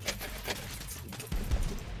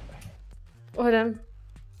 Oh damn.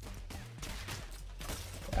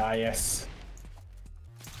 Ah, yes.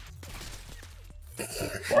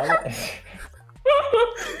 Well,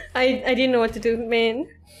 I didn't know what to do, man.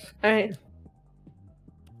 Alright.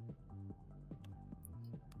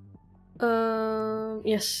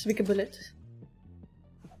 Yes, we can bullet.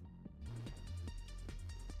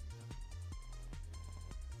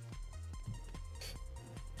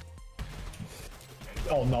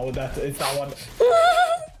 oh no, it's that one.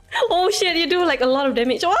 Oh shit, you do like a lot of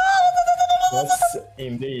damage. Oh! Yes,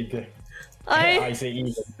 indeed. I I say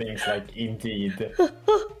evil things like indeed.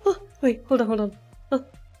 Wait, hold on. Oh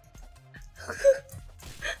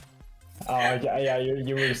yeah,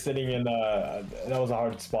 you were sitting in that was a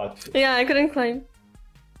hard spot. Yeah, I couldn't climb.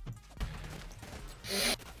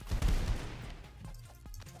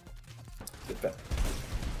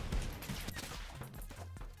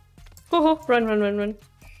 Oh, run.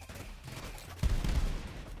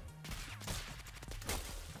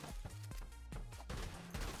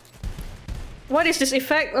 What is this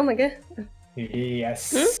effect? Oh my god.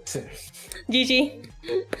 Yes. GG.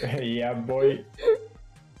 Yeah, boy.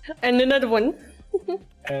 And another one.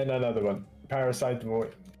 And another one. Parasite boy.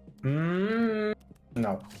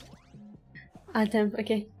 No. Ah damn,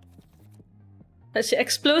 okay. Let's see,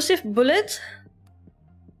 explosive bullet.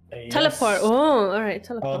 Yes. Teleport. Oh, alright,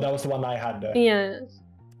 teleport. Oh, that was the one I had. Yeah.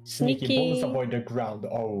 Sneaky Sneaky. bullets avoid the ground.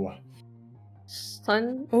 Oh.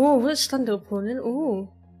 Stun. Oh, what stun the opponent? Oh.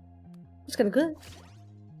 That's kinda good.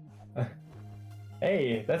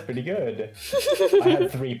 Hey, that's pretty good. I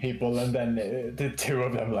had 3 people and then the 2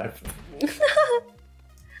 of them left.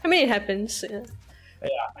 I mean, it happens. Yeah.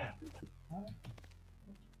 Yeah.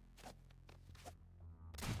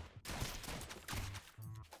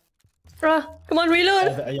 Come on,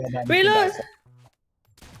 reload! Reload!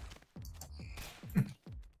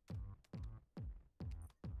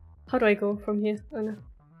 How do I go from here? Oh no.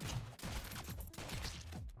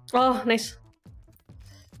 Oh, nice.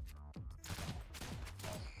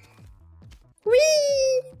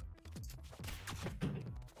 Whee!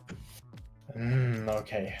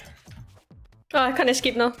 Okay. Oh, I can't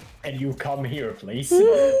escape now. Can you come here, please?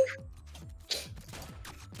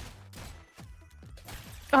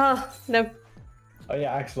 Ah, no. Oh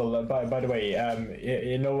yeah, Axel. By the way,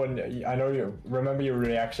 you know when I know you remember your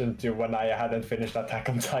reaction to when I hadn't finished Attack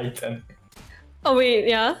on Titan. Oh wait,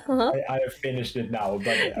 yeah. I have finished it now,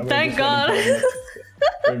 but thank God.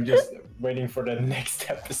 We're just waiting for the next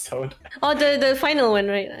episode. Oh, the final one,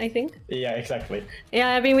 right? I think. Yeah, exactly.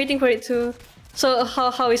 Yeah, I've been waiting for it too. So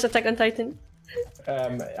how is Attack on Titan?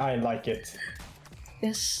 I like it.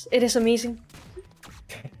 Yes, it is amazing.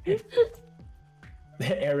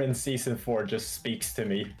 Eren season 4 just speaks to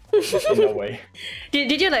me in a way.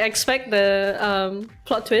 Did you like expect the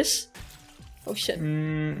plot twist? Oh shit.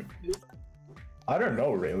 I don't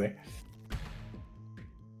know really.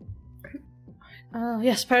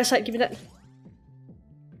 Yes, Parasite, give me that.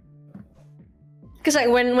 Because like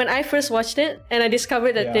when I first watched it and I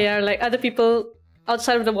discovered that there are like other people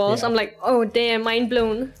outside of the walls, I'm like, oh damn, mind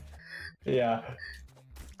blown. Yeah.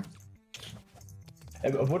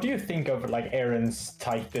 What do you think of like Eren's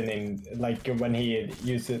Titan in like when he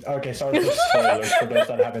uses? Okay, sorry for spoilers for those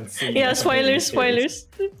that haven't seen. Yeah, spoilers. Like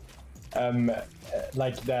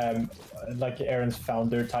Eren's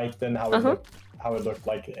founder Titan, how it looked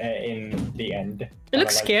like in the end. It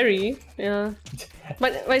looks scary, yeah,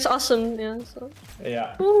 but it's awesome, yeah. So.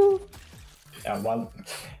 Yeah. Woo. Yeah. Well.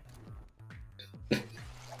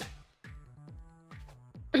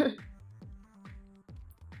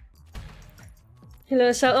 Hello,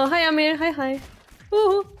 so oh hi Amir, hi.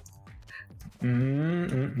 Woohoo.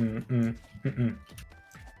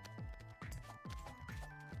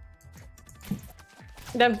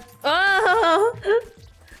 Damn. Oh!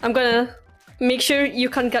 I'm gonna make sure you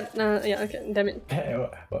can't get. Yeah, okay, damn it.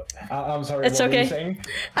 I'm sorry. It's what okay. Were you saying?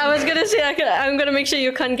 I was gonna say I'm gonna make sure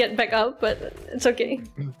you can't get back up, but it's okay.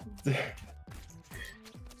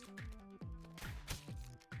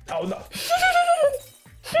 Oh no.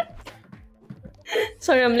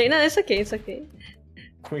 Sorry, I'm late. No, it's okay. It's okay.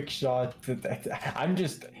 Quick shot. I'm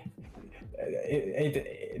just.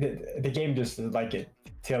 The game just like it.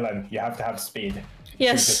 Till you have to have speed.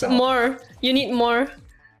 Yes, more. You need more.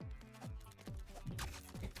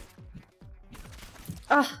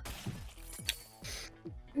 Ah.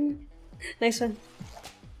 Nice one.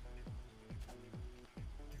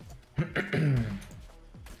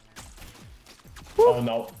 Oh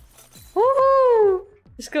no. Woohoo!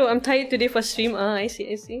 Let's go. I'm tired today for stream. Ah, I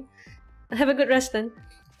see. Have a good rest then.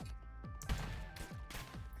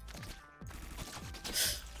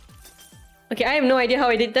 Okay, I have no idea how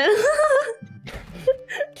I did that.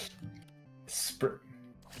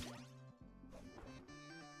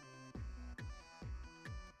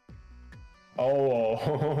 Oh,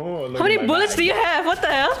 how many bullets do you have? What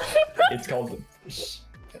the hell? It's called.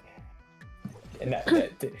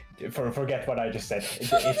 Forget what I just said.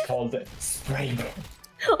 It's called spray.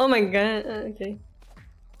 Oh my god. Okay.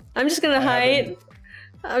 I'm just gonna hide.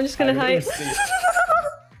 I'm just gonna hide.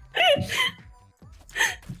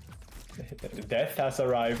 Death has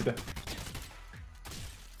arrived.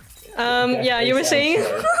 Yeah, you were saying?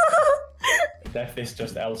 Death is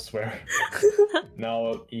just elsewhere.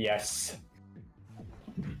 No, yes.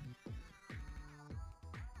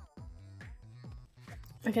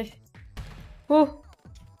 Okay. Whoa.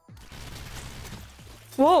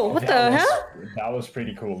 Whoa, what the hell? That was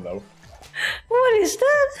pretty cool though. What is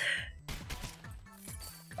that?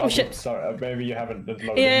 Oh shit. Sorry, maybe you haven't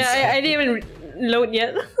loaded. Yeah, I didn't even load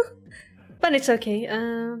yet. But it's okay.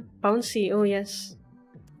 Bouncy, oh yes.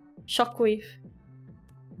 Shockwave.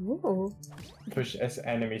 Ooh. Push as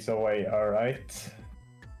enemies away, alright.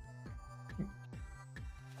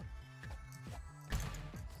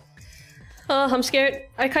 Oh, I'm scared.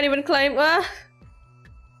 I can't even climb. Ah.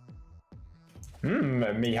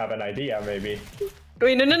 Me have an idea, maybe.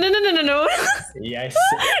 Wait, no. Yes.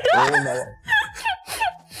 Oh no.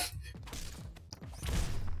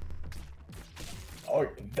 Oh,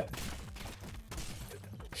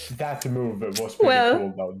 that move was pretty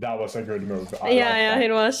cool though. That was a good move. Yeah,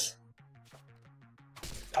 it was.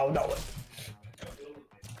 Oh no.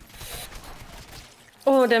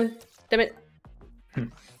 Oh damn it.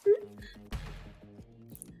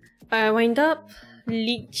 Wind up.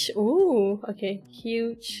 Leech. Ooh, okay.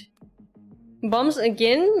 Huge. Bombs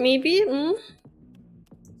again, maybe?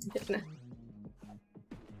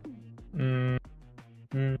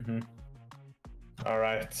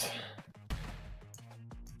 Alright.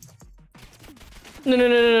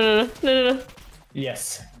 No.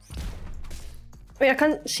 Yes. Wait, I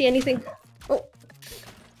can't see anything. Oh.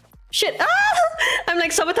 Shit! Ah! I'm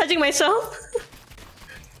like sabotaging myself.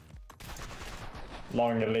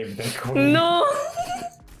 Long live the queen. No!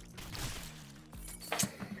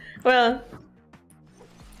 Well.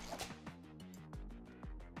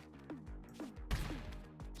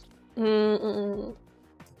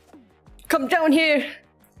 Come down here!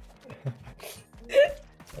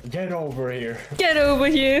 Get over here! Get over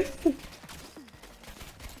here!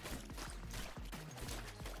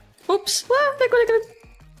 Oops! Ah,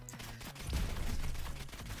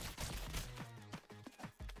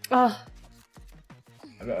 Ah.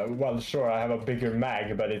 Well, sure, I have a bigger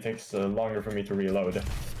mag, but it takes longer for me to reload.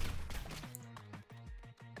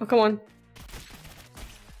 Oh, come on.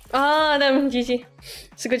 Ah, damn, GG.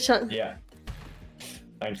 It's a good shot. Yeah.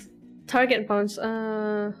 Thanks. Target bounce.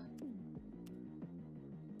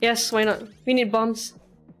 Yes, why not? We need bombs.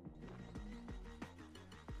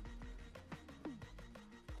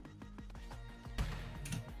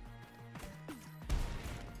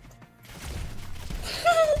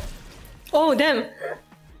 Oh, damn!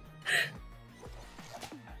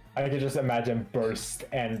 I can just imagine burst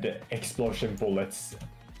and explosion bullets.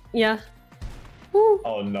 Yeah. Woo.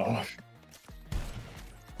 Oh no.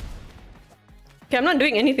 Okay, I'm not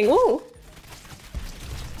doing anything. Ooh!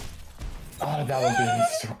 Oh, that would be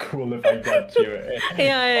so cool if I got you.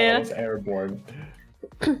 Yeah. I was airborne.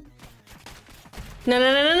 No.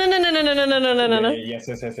 Yes.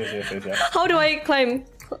 How do I climb?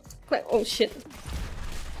 Oh shit.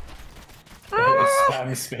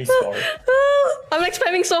 Spam spacebar. I'm like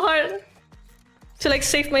spamming so hard to like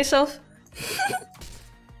save myself.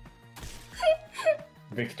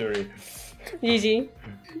 Victory. GG.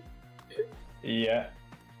 Yeah.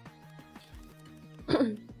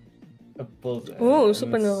 Oh,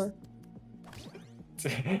 supernova.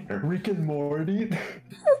 Rick and Morty.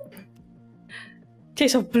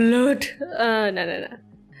 Taste of blood. No.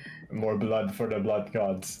 More blood for the blood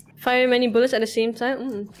gods. Fire many bullets at the same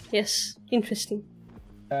time? Yes. Interesting.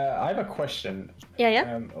 I have a question.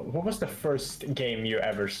 Yeah. What was the first game you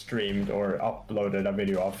ever streamed or uploaded a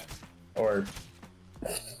video of? Or,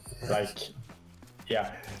 like,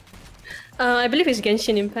 yeah. I believe it's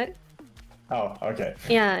Genshin Impact. Oh, okay.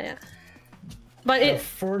 Yeah. But it...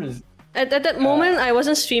 At that moment, I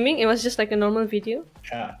wasn't streaming. It was just like a normal video.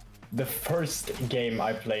 Yeah. The first game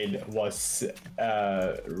I played was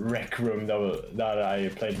Rec Room that I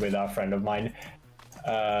played with a friend of mine.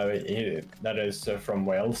 That is from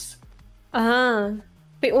Wales.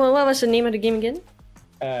 Wait, well, what was the name of the game again?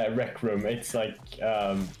 Rec Room. It's like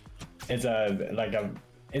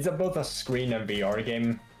it's both a screen and VR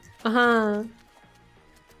game.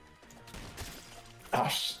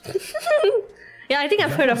 Gosh. Yeah, I think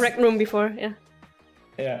I've heard of Rec Room before. Yeah.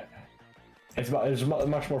 Yeah. It's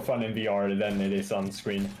much more fun in VR than it is on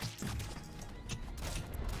screen.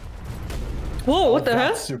 Whoa, what the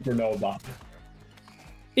hell? Supernova.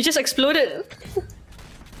 You just exploded.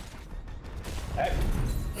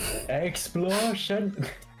 Explosion.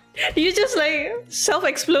 You just like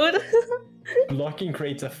self-explode. Blocking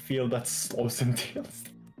creates a field that slows and deals.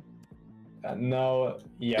 No,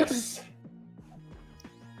 yes.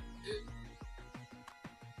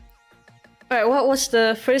 Alright, what was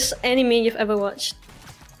the first anime you've ever watched?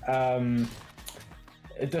 Does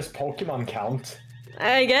Pokemon count?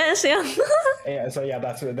 I guess, yeah. Yeah, so yeah,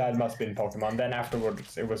 that must have been Pokemon. Then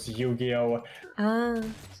afterwards it was Yu-Gi-Oh!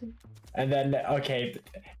 And then, okay.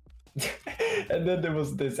 And then there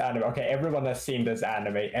was this anime. Okay, everyone has seen this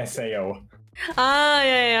anime, SAO.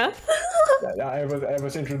 Yeah. I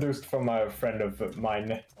was introduced from a friend of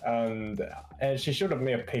mine, and she showed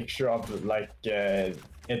me a picture of like it,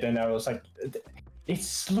 and I was like,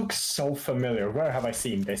 it looks so familiar. Where have I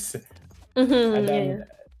seen this? And then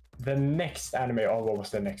the next anime. Oh, what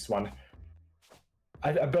was the next one?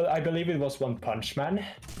 I believe it was One Punch Man.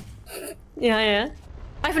 Yeah.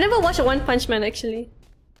 I've never watched a One Punch Man actually.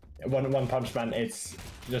 One Punch Man. It's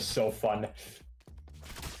just so fun.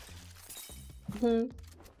 And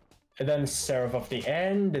then Seraph of the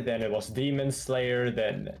End, then it was Demon Slayer,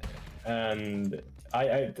 then and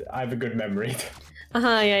I have a good memory.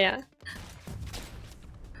 Yeah.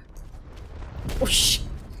 Oh shit!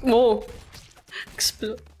 Whoa!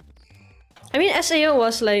 Explode. I mean, SAO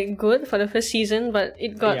was like good for the first season, but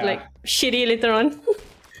it got like shitty later on.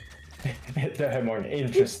 More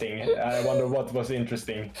interesting. I wonder what was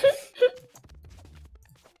interesting.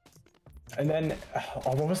 And then,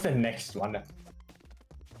 what was the next one?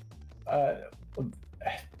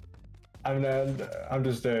 I'm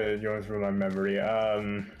just going through my memory.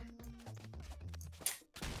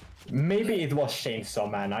 Maybe it was Chainsaw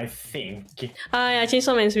Man, I think. Yeah,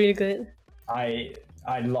 Chainsaw Man is really good. I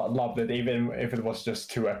loved it, even if it was just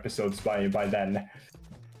 2 episodes by then.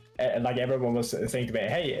 Like everyone was saying to me,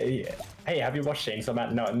 hey, have you watched Chainsaw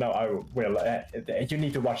Man? No, I will. You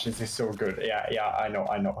need to watch this. It's so good. Yeah, I know.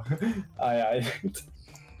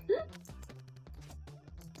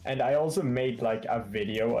 And I also made like a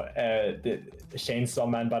video, the Chainsaw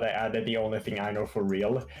Man, but I added the only thing I know for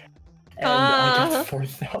real. And I got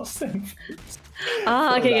 4,000.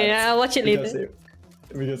 Okay, yeah, I'll watch it later.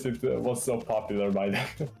 Because it was so popular by then.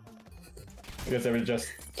 Because it just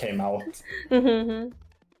came out.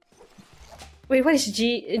 Wait, what is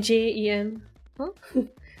JEM? Huh?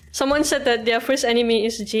 Someone said that their first enemy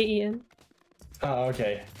is JEM. Oh,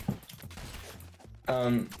 okay.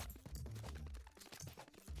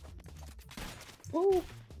 Oh,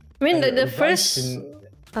 I mean the first.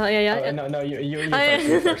 Yeah. No, you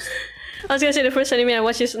first. I was gonna say the first anime I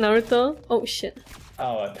watched is Naruto. Oh shit.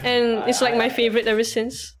 Oh. And it's like my favorite ever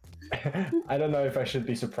since. I don't know if I should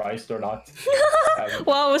be surprised or not.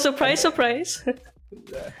 Wow, surprise!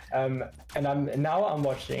 And I'm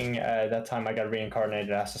watching that time I got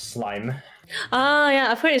reincarnated as a slime. Yeah,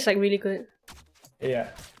 I've heard it's like really good.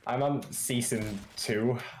 Yeah, I'm on season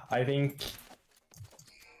 2, I think.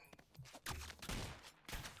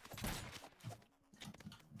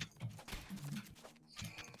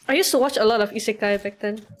 I used to watch a lot of isekai back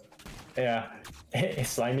then. Yeah,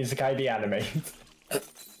 slime isekai, the anime.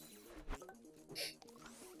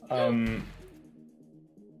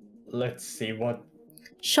 Let's see what.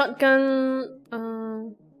 Shotgun.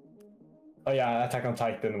 Oh yeah, Attack on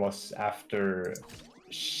Titan was after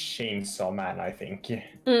Chainsaw Man, I think.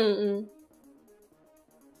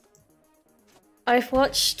 I've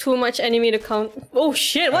watched too much anime to count. Oh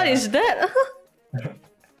shit! What is that?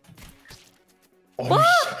 Oh.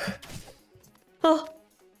 Oh.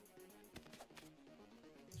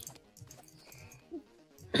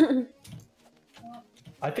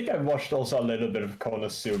 I think I watched also a little bit of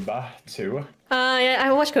Konosuba too. Yeah,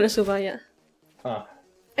 I watched Konosuba, yeah.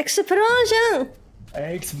 Explosion!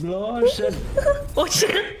 Explosion! Oh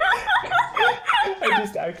shit! I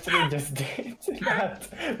just actually just did that,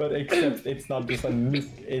 but except it's not just a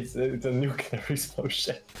it's a nuclear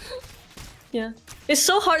explosion. Yeah, it's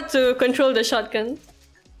so hard to control the shotgun.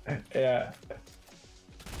 Yeah.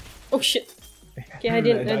 Oh shit! Yeah, I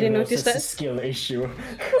didn't notice that. Skill issue.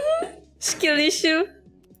 Skill issue.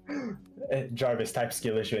 Jarvis, type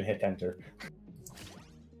skill issue and hit enter.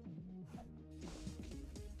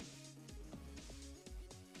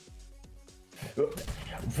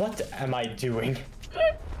 What am I doing?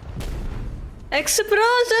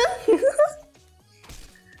 Explosion!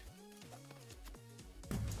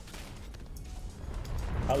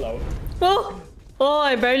 Hello. Oh,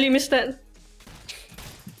 I barely missed that.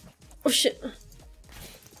 Oh shit.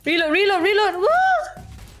 Reload! Woo!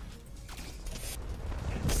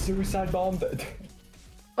 Suicide bomb.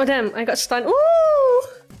 Oh damn, I got stunned. Ooh!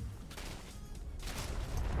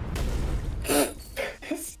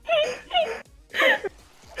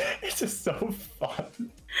 It's just so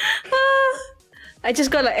fun. I just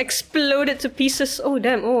got like exploded to pieces. Oh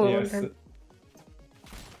damn, oh yes. damn.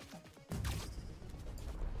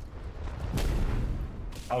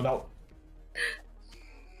 Oh no.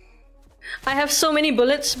 I have so many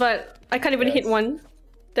bullets, but I can't even hit one.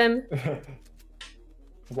 Damn.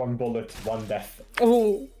 One bullet, one death.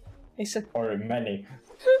 Oh. Or many.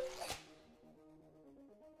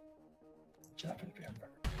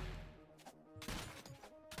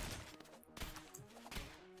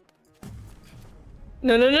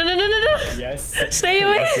 No. Yes. Stay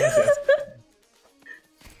away. Yes.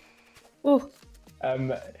 Oh.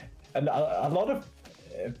 And a lot of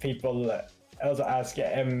people also ask,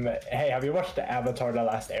 hey, have you watched the Avatar: The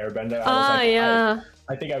Last Airbender? Yeah.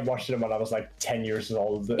 I think I watched it when I was like 10 years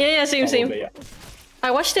old. Yeah, same.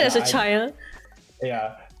 I watched it as a child.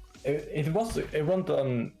 Yeah. It was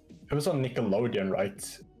on Nickelodeon,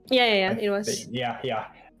 right? Yeah, it was. Yeah.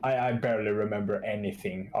 I barely remember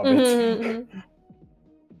anything of it.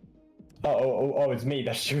 Oh, it's me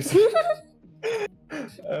that's choosing.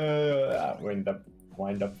 Wind up.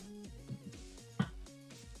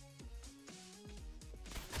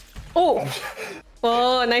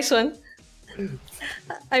 Oh, nice one.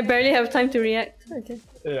 I barely have time to react. Okay.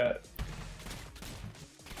 Yeah.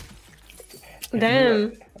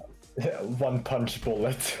 Damn. One punch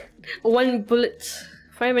bullet. One bullet.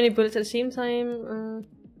 Fire many bullets at the same time.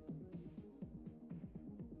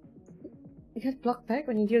 You get blocked back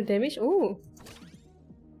when you deal damage? Ooh.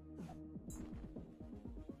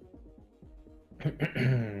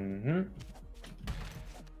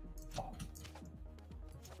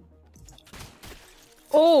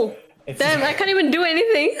 Oh! Damn, I can't even do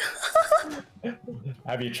anything!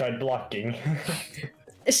 Have you tried blocking?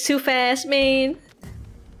 It's too fast, man.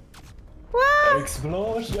 What?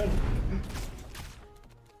 Explosion!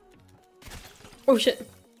 Oh shit.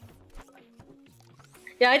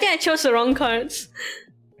 Yeah, I think I chose the wrong cards.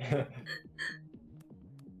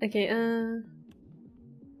 Okay,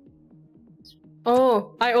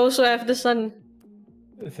 oh, I also have the sun.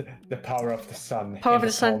 The power of the sun. Power of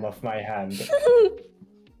the sun. Palm of my hand.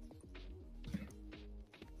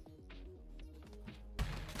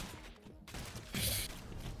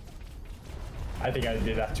 I think I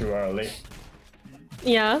did that too early.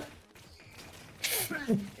 Yeah.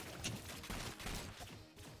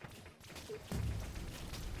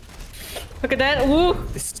 Look at that! Woo!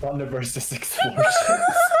 This thunder versus explosions.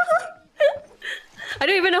 I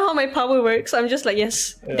don't even know how my power works. I'm just like,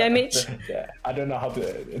 yes, damage. Yeah, I don't know how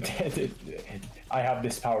to. I have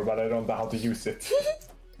this power, but I don't know how to use it.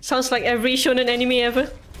 Sounds like every shonen anime ever.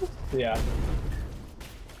 Yeah.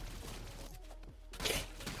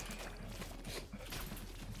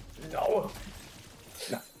 No.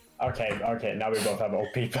 Okay, now we both have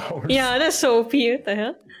OP powers. Yeah, that's so OP. What the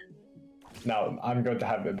hell? Now I'm going to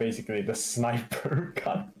have basically the sniper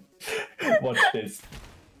gun. Watch this.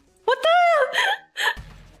 What the?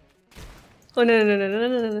 Oh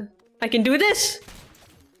no. I can do this!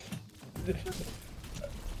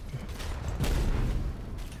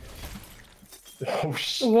 Oh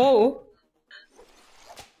shit. Whoa.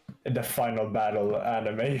 In the final battle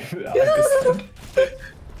anime.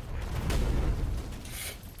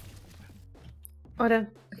 Oh damn.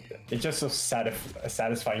 It's just so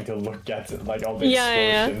satisfying to look at, like all the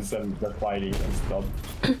explosions and the fighting and stuff.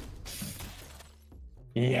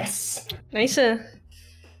 Yes! Nice.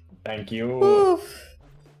 Thank you. Oof.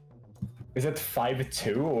 Is it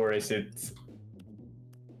 5-2 or is it...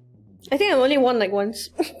 I think I only won like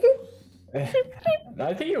once.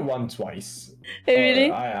 I think you won twice.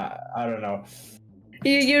 Really? I don't know.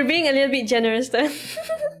 You're being a little bit generous then.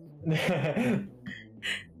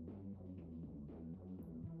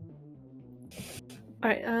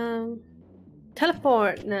 Alright,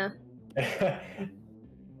 teleport, nah.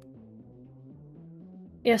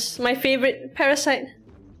 Yes, my favorite parasite.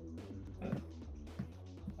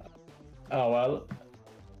 Oh well.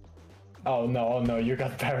 Oh no, you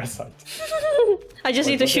got parasite. I just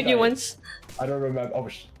need to shoot you once. I don't remember. Oh,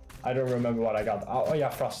 I don't remember what I got. Oh yeah,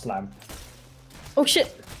 frost slam. Oh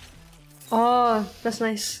shit. Oh, that's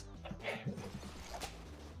nice.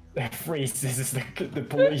 Freeze! This is the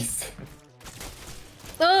police.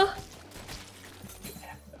 Oh.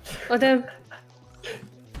 Oh damn.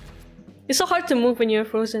 It's so hard to move when you're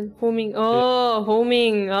frozen. Homing. Oh,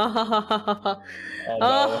 homing. Ah,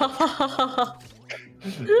 oh,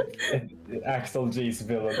 no. AccelG's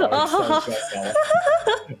villain art starts right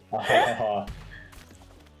now.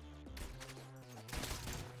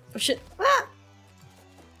 Oh shit. Ah!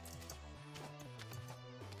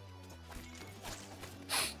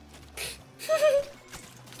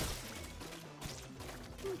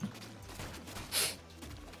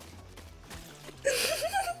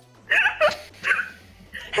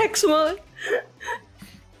 Hex mode.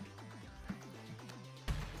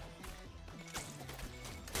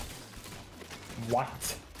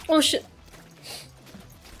 What? Oh shit.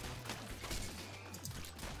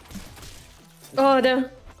 Oh damn.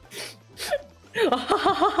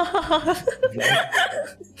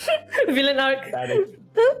 Villain arc.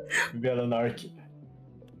 Villain arc.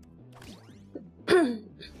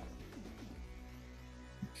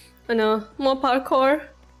 Oh no, more parkour.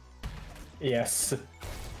 Yes.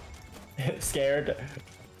 Scared.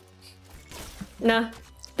 Nah,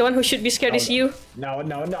 the one who should be scared is you. No.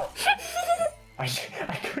 I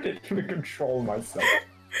couldn't even control myself.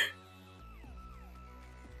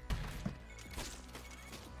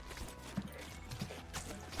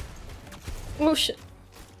 Oh shit.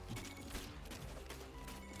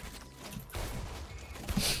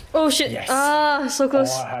 Oh shit. Yes. Ah, so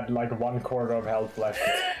close. Oh, I had like 1/4 of health left.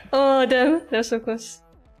 Oh damn, that was so close.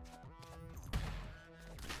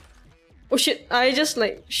 Oh shit, I just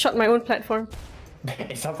like shot my own platform.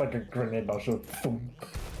 It sounds like a grenade launcher.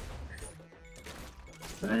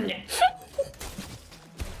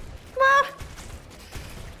 Ah.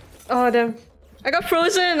 Oh damn. I got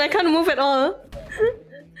frozen, I can't move at all.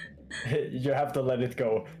 You have to let it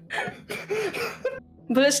go.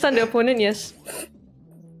 Bullet stun the opponent, yes.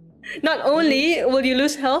 Not only will you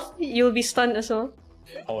lose health, you'll be stunned as well.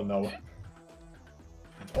 Oh no.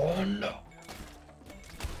 Oh no.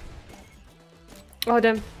 Oh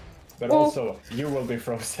damn. But also, you will be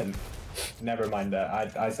frozen. Never mind that.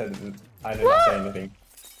 I said I did not say anything.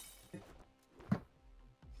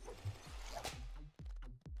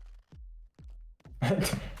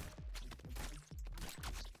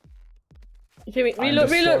 Okay, wait,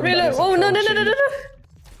 reload. Oh no.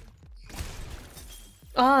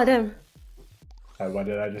 Ah, damn. What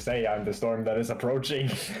did I just say? I'm the storm that is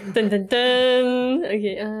approaching. Dun.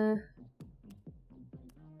 Okay,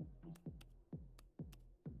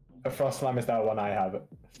 A frost slime is that one I have.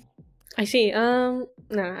 I see. Nah,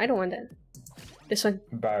 I don't want that. This one.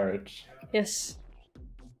 Barrage. Yes.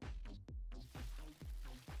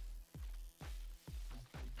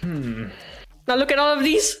 Now look at all of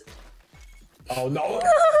these. Oh no!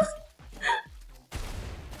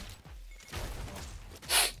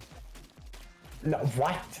 No,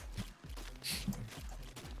 what?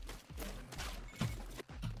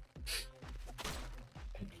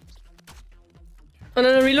 Oh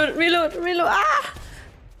no, no, reload, reload, reload, ah!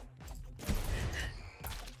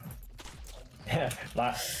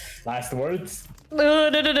 Last words? No,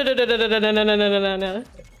 no, no, no, no, no, no, no, no, no, no, no, no.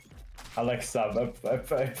 Alexa,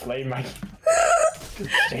 I play my...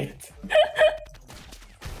 Shit.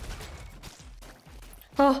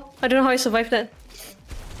 Oh, I don't know how I survived that.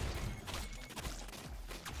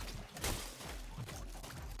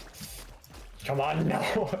 Come on,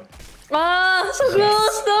 no! Ah, so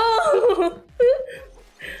close, no!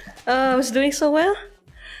 I was doing so well.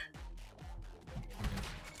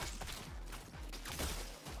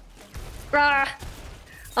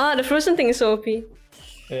 Ah, the frozen thing is so OP.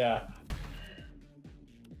 Yeah.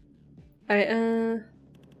 Alright,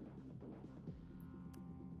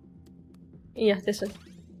 yeah, this one.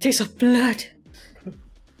 Taste of blood.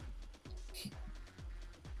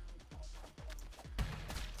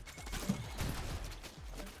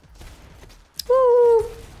 Woo!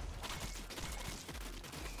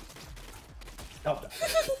 Oh.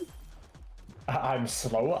 I'm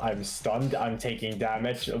slow, I'm stunned, I'm taking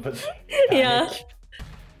damage, but Yeah.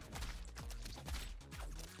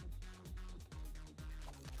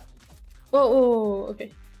 Oh,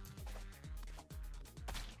 okay.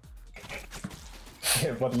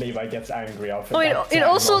 What Levi gets angry off. Oh, it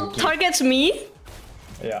also targets me?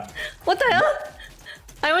 Yeah. What the hell?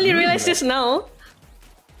 I only realized this now.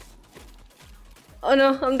 Oh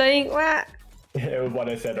no, I'm dying. Wah. What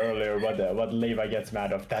I said earlier, what Levi gets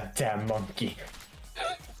mad of, that damn monkey.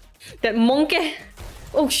 That monkey?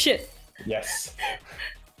 Oh shit. Yes.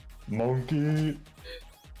 Monkey.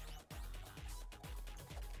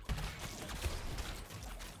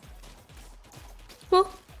 Oh.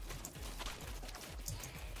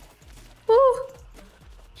 Oh.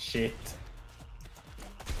 Shit.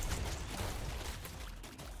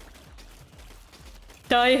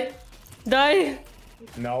 Die. Die.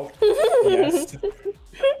 No. Yes.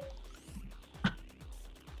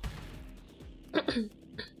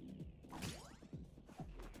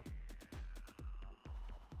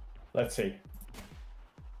 Let's see.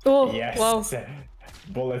 Oh, yes. wow.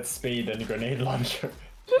 Bullet speed and grenade launcher.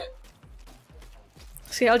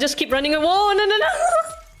 See, I'll just keep running. Whoa, no, no, no.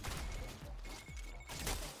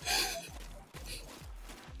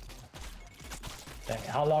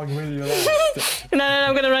 How long will you last? No, no, no,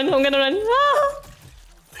 I'm gonna run. I'm gonna run. Ah!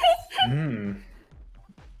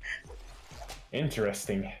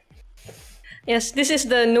 Interesting. Yes, this is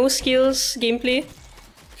the no skills gameplay.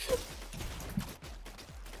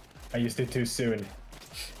 I used it too soon.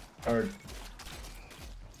 Or...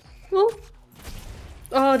 Oh.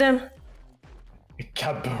 Oh, damn.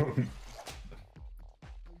 Kaboom!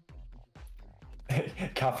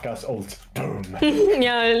 Kafka's ult. Boom!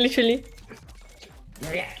 Yeah, literally.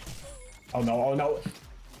 Oh no, oh no!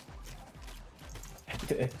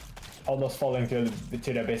 Almost falling to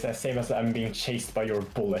the abyss, same as I'm being chased by your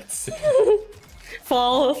bullets.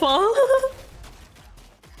 Fall, fall.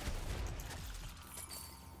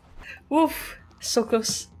 Woof, so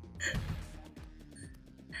close.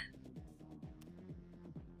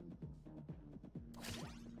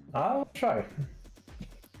 I'll try.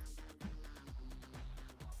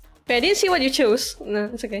 But I didn't see what you chose. No,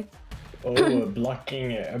 it's okay. Oh,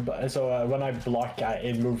 blocking. So when I block,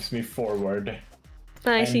 it moves me forward.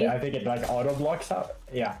 Ah, I see. I think it like auto blocks out.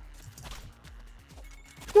 Yeah.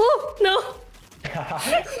 Whoa, no.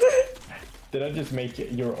 Did I just make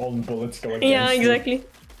your own bullets go against Yeah, exactly.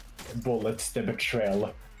 Bullets, the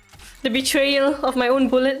betrayal. The betrayal of my own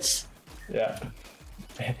bullets. Yeah.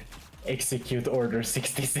 Execute order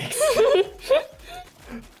 66.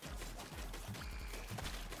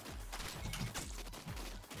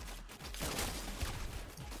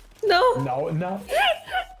 No. No, no.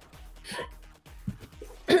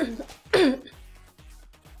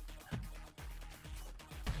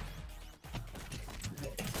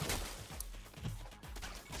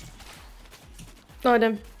 Oh,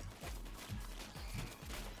 damn.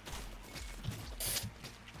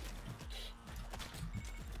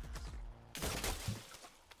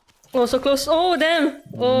 Oh, so close. Oh, damn.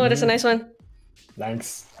 Oh, that's a nice one.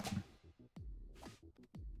 Thanks.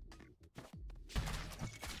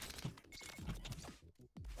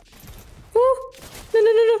 Oh, no,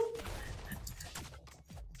 no, no, no.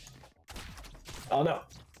 Oh no.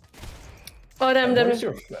 Oh damn, damn.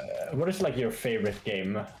 What is like your favorite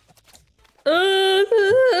game?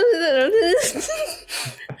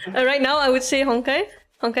 Right now I would say Honkai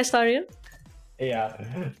Star Rail. Yeah.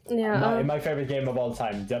 Yeah. My favorite game of all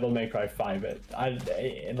time, Devil May Cry 5. It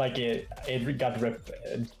got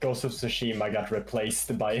Ghost of Tsushima got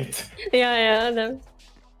replaced by it. Yeah.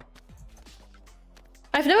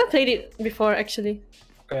 I've never played it before actually.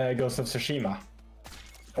 Ghost of Tsushima.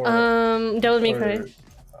 Devil May Cry.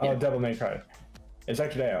 Oh, Yeah. Devil May Cry. It's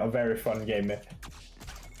actually a very fun game.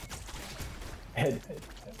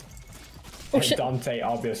 Dante,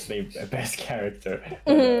 obviously, best character.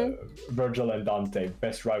 Virgil and Dante,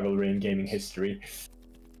 best rivalry in gaming history.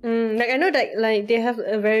 Like I know that like they have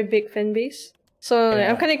a very big fan base, so like,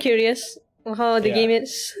 I'm kind of curious how the game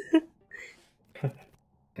is.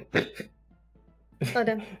 Oh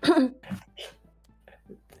damn.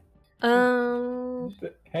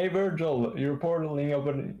 Hey Virgil, your portaling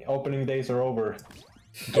opening days are over.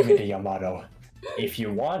 Give me the Yamato. If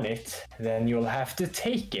you want it, then you'll have to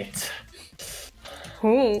take it.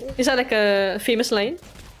 Oh, is that like a famous line?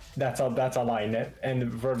 That's a line,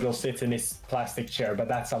 and Virgil sits in his plastic chair, but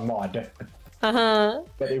that's a mod.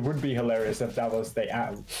 But it would be hilarious if that was the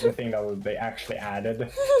thing that they actually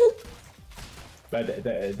added. But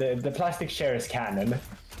the plastic chair is canon.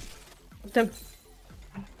 Damn.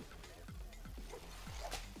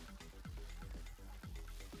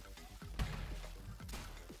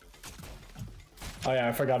 Oh yeah,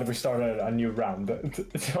 I forgot we started a new round,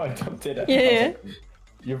 so I did it. Yeah.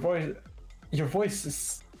 Like, your voice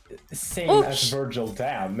is same as Virgil.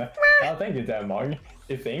 Damn. Oh, thank you, Damn.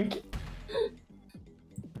 You think?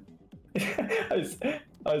 I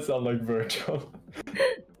sound like Virgil.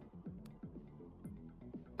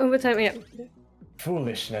 Overtime, yeah.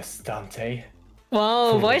 Foolishness, Dante.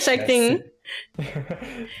 Wow, voice acting.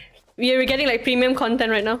 We're getting like premium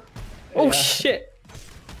content right now. Oh Yeah. shit.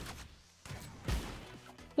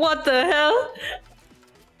 What the hell?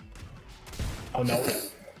 Oh no.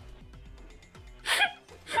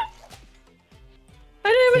 I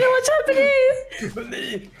don't even know what's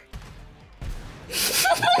happening!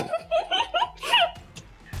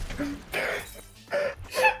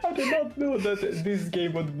 I did not know that this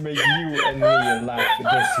game would make you and me laugh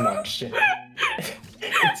this much.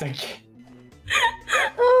 It's like...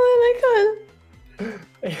 Oh my god.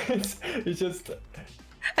 It's just...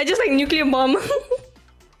 I just like nuclear bomb.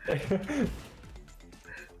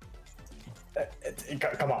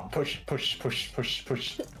 Come on, push.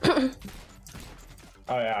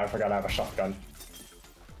 Oh yeah, I forgot I have a shotgun.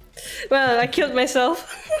 Well, I killed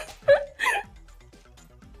myself.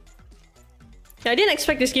 Yeah, I didn't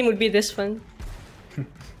expect this game would be this fun.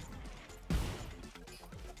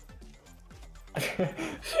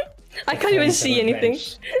 I can't even see anything.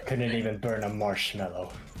 Couldn't even burn a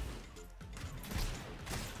marshmallow.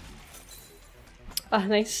 Ah,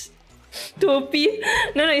 nice. Too OP?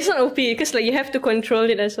 No, it's not OP because like you have to control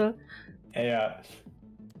it as well. Yeah.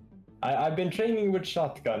 I've been training with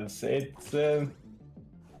shotguns. It's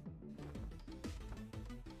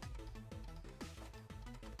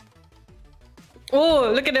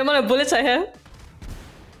Oh, look at the amount of bullets I have.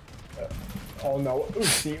 Oh no,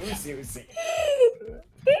 Uzi.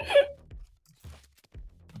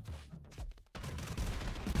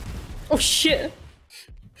 Oh shit.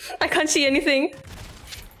 I can't see anything.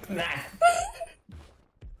 Nah.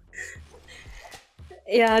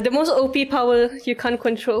 Yeah, the most OP power you can't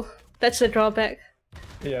control. That's the drawback.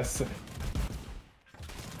 Yes.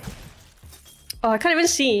 Oh, I can't even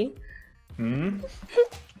see.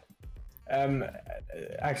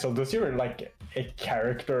 Axel, does your like a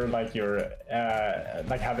character like your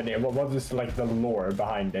like have any? What is like the lore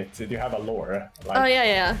behind it? Do you have a lore? Like... Oh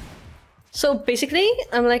yeah. So basically,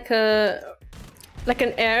 I'm like an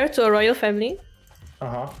heir to a royal family.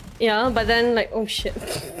 Yeah, but then like oh shit.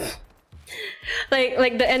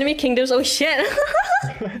 like the enemy kingdoms. Oh shit.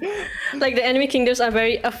 Like the enemy kingdoms are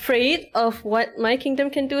very afraid of what my kingdom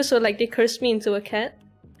can do, so like they cursed me into a cat.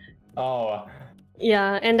 Oh.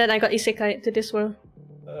 Yeah, and then I got isekai to this world.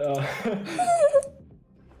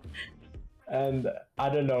 And I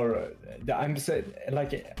don't know. I'm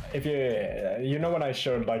like if you know when I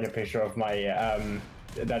showed like a picture of my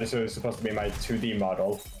that is supposed to be my 2D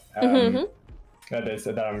model.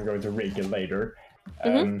 That I'm going to rig later.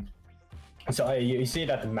 So you see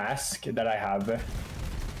that mask that I have.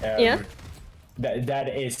 Yeah. That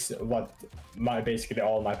is what basically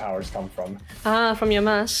all my powers come from. Ah, from your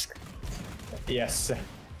mask. Yes.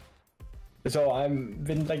 So I've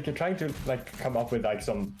been like trying to like come up with like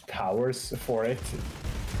some powers for it.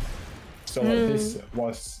 So this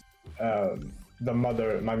was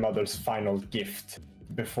my mother's final gift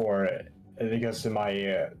before, because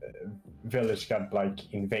my village got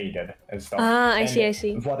like invaded and stuff. Ah, I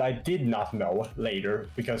see. What I did not know later,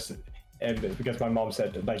 because my mom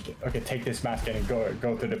said like, okay, take this mask and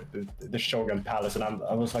go to the Shogun Palace, and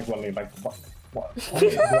I was like wondering like what do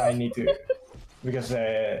I need to, because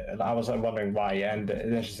I was like wondering why, and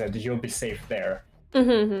then she said you'll be safe there.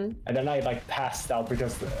 And then I like passed out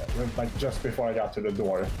because like just before I got to the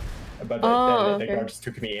door, but then the guards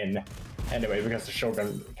took me in anyway because the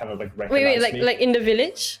Shogun kind of like recognized me. Like in the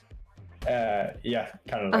village? Yeah,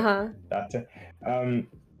 kind of like that.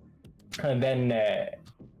 And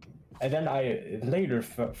then I later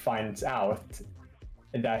finds out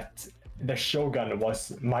that the Shogun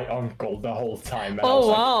was my uncle the whole time. And I was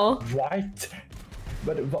like, what?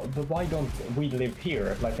 But why don't we live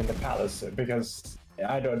here, like in the palace? Because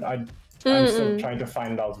I'm still trying to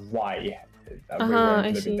find out why we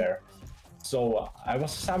weren't living there. So I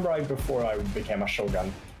was a samurai before I became a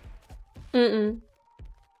shogun.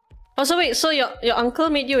 Oh, so wait, so your uncle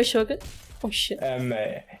made you a shogun? Oh shit.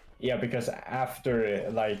 Yeah, because after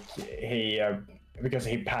like because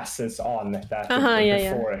he passes on that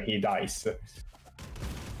before he dies.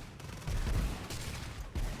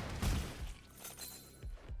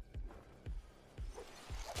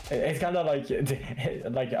 It's kind of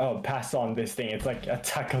like oh, pass on this thing. It's like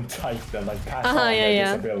Attack on Titan, like pass on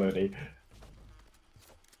this ability.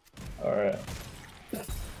 Or,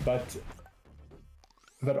 but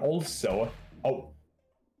also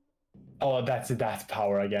that's that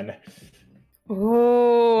power again.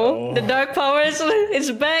 Oh, the dark power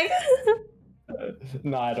is back.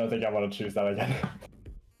 No, I don't think I want to choose that again.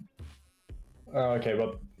 Okay,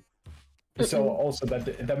 but. So also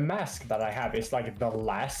the mask that I have is like the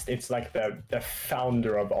last. It's like the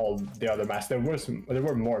founder of all the other masks. There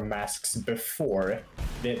were more masks before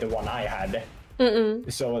the one I had.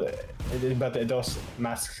 So, but those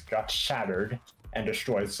masks got shattered and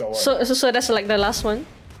destroyed. So that's like the last one.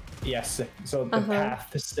 Yes. So the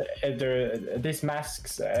paths, these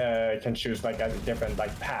masks can choose like a different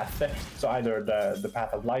like path. So either the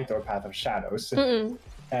path of light or path of shadows.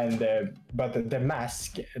 And but the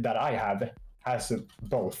mask that I have has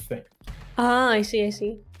both. Ah, I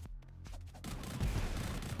see.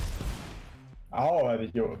 Oh,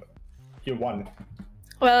 you won.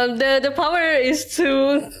 Well, the power is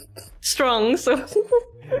too strong, so.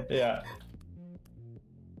 Yeah.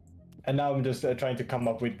 And now I'm just trying to come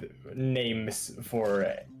up with names for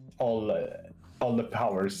all the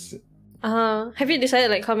powers. Have you decided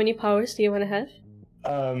like how many powers do you want to have?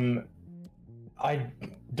 I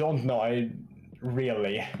don't know. I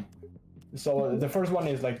really. So the first one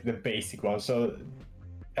is like the basic one. So,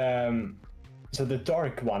 so the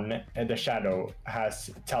dark one, the shadow, has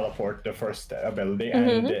teleport, the first ability,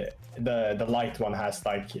 and the light one has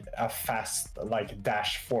like a fast like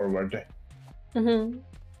dash forward.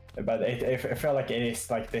 But it felt like it is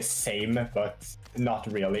like the same, but not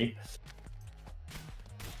really.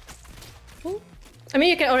 I mean,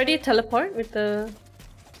 you can already teleport with the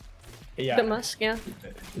mask, yeah.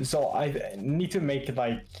 So I need to make it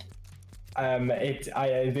like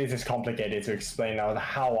this is complicated to explain out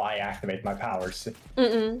how I activate my powers.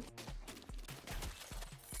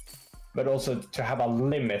 But also to have a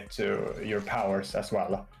limit to your powers as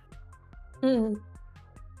well.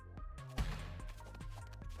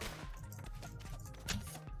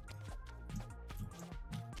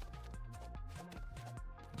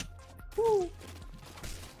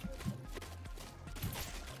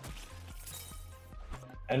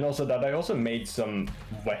 And also that I also made some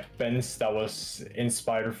weapons that was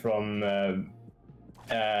inspired from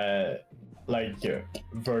like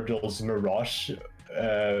Virgil's Mirage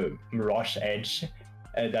Edge,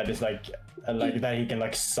 that is like that he can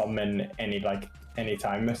like summon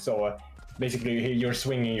anytime. So basically you're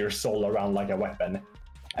swinging your soul around like a weapon,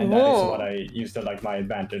 and that is what I used to like my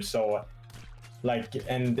advantage. So like,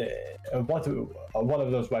 and one of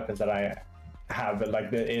those weapons that I have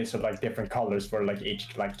like is like different colors for like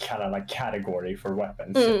each like kind of like category for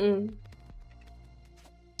weapons.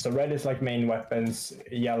 So red is like main weapons,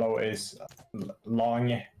 yellow is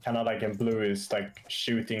long kind of like, and blue is like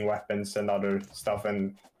shooting weapons and other stuff,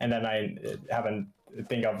 and then I haven't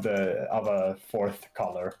think of a fourth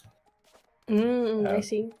color. I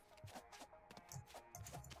see.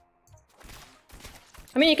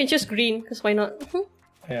 I mean, you can choose green because why not?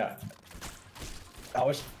 Yeah. I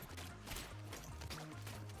was.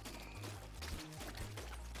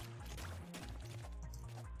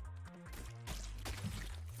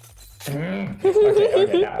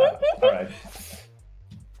 Okay, now, all right.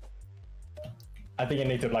 I think I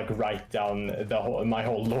need to like write down my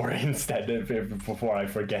whole lore instead before I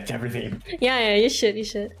forget everything. Yeah, you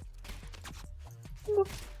should.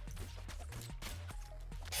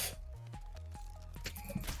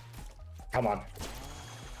 Come on.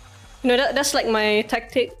 No, that's like my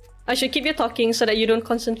tactic. I should keep you talking so that you don't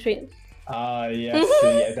concentrate. Yes,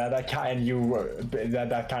 yeah, that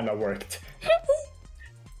kind of worked.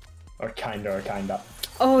 Or kinda.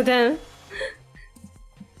 Oh damn.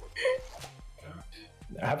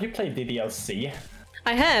 Have you played the DLC?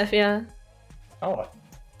 I have, yeah. Oh.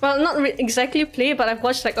 Well, not exactly play, but I've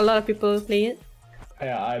watched like a lot of people play it.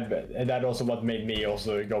 Yeah, that also what made me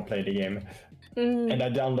also go play the game. And I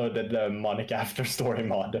downloaded the Monica After Story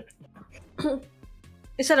mod.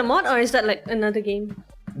 Is that a mod or is that like another game?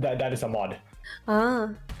 That is a mod. Ah.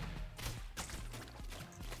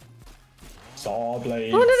 Saw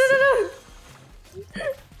blades. Oh no!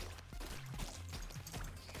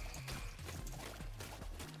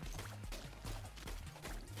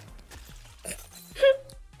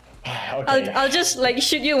 Okay. I'll just like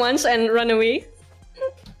shoot you once and run away.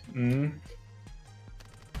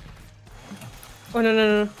 Oh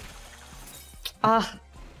no. Ah.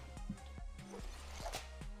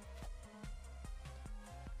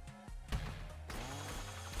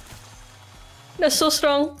 That's so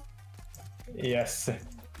strong. Yes.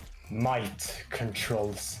 Might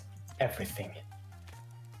controls everything.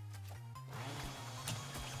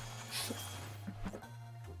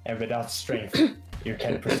 And without strength, you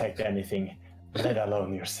can't protect anything, let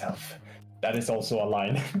alone yourself. That is also a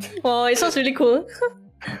line. Oh, it sounds really cool.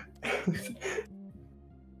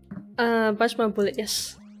 Bunch my bullet,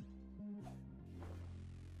 yes.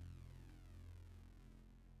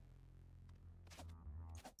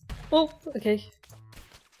 Oh, okay.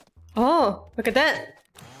 Oh, look at that.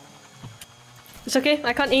 It's okay,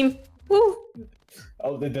 I can't aim. Woo!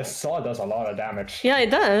 Oh, the saw does a lot of damage. Yeah, it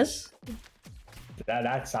does.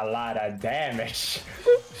 That's a lot of damage.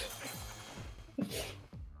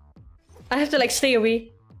 I have to like stay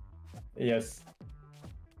away. Yes.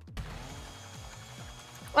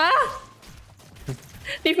 Ah!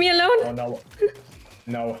 Leave me alone! Oh no.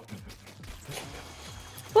 No.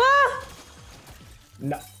 Ah!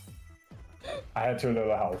 No. I had too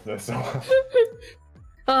little health, so.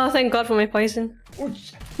 Oh, thank God for my poison.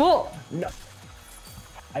 Ooch. Whoa! No.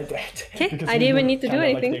 I did. Okay, I didn't even need to do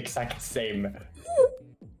anything. Like the exact same.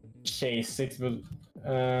 Chase 6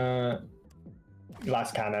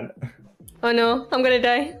 glass cannon. Oh no, I'm gonna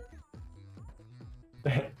die.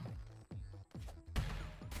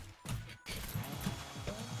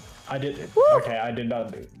 I did. Woo! Okay, I did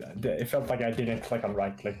not. It felt like I didn't click on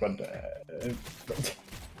right click, but.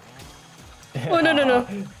 Oh no.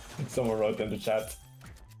 Someone wrote in the chat.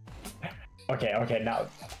 Okay, now.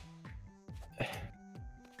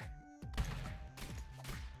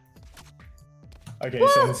 Okay,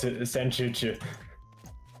 send choo-choo.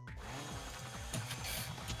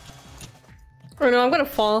 Oh no, I'm gonna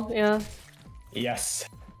fall, yeah. Yes.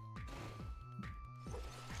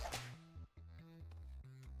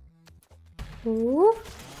 Ooh.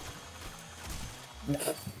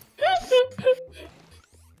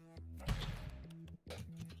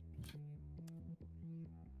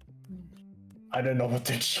 I don't know what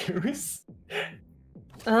to choose.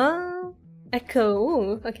 Echo.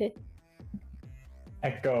 Ooh, okay.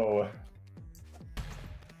 Echo.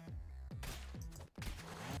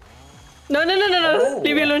 No. Oh.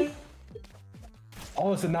 Leave me alone.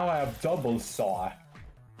 Oh, so now I have double saw.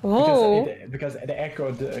 Oh. Because the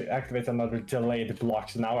echo activates another delayed block,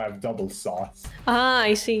 so now I have double saws. Ah,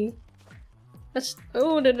 I see. That's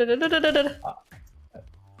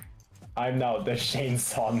I'm now the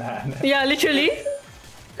chainsaw man. Yeah, literally.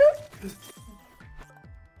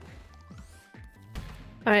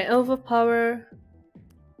 Alright, overpower.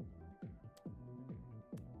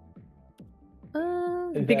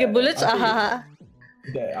 Bigger bullets? I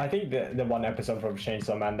think the one episode from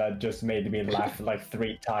Chainsaw Man that just made me laugh like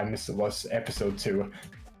 3 times was episode 2.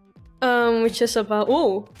 Which is about...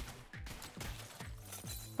 Oh,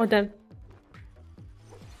 damn.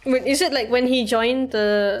 Wait, is it like when he joined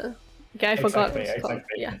the... Okay, I forgot. Exactly.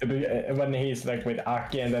 Yeah. When he's like with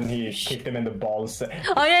Aki and then he kicked him in the balls.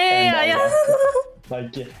 Oh yeah.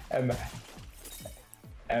 Like,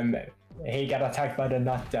 he got attacked by the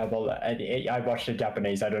nut devil. I watched the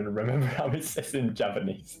Japanese. I don't remember how it says in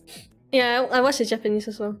Japanese. Yeah, I watched the Japanese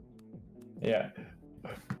as well. Yeah.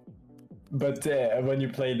 But when you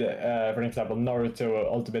played, for example, Naruto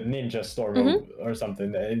Ultimate Ninja Storm or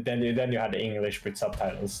something, then you had English with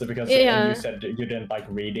subtitles because you said you didn't like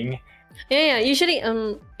reading. Yeah. Usually,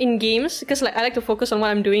 in games, because like I like to focus on what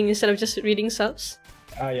I'm doing instead of just reading subs.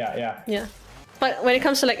 Yeah. Yeah. But when it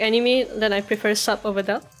comes to like anime, then I prefer sub over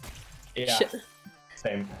dub. Yeah, Shit.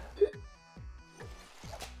 same.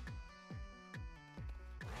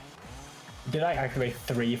 Did I activate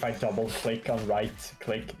 3 if I double click on right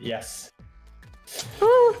click? Yes.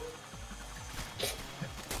 Ooh.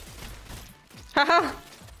 Haha!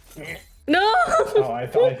 No! Oh, I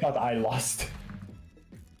thought I lost.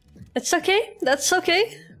 It's okay. That's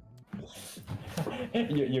okay.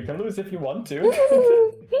 You can lose if you want to.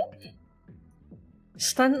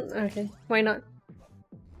 Stun? Okay, why not?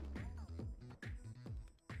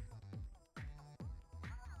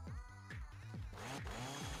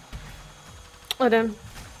 Oh damn.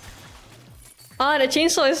 Ah, the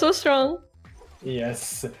chainsaw is so strong.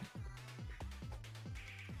 Yes.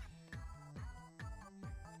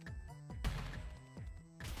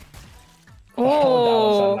 Oh, that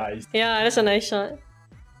was a nice. Yeah, that's a nice shot.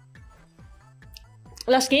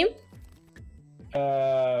 Last game?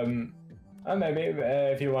 Maybe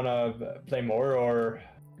if you wanna play more, or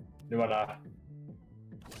you wanna.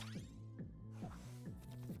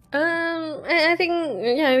 I think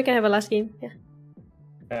yeah, we can have a last game. Yeah.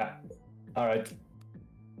 Yeah. All right.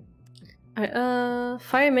 Alright.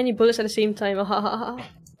 Fire many bullets at the same time.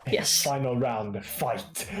 Yes. Final round.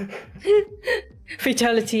 Fight.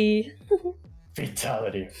 Fatality.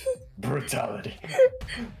 Fatality. Brutality.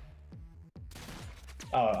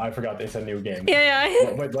 Oh, I forgot. It's a new game. Yeah.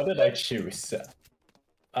 Wait, what did I choose?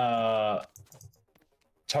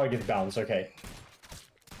 Target bounce. Okay.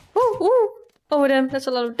 Ooh. Oh damn, that's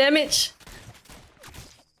a lot of damage.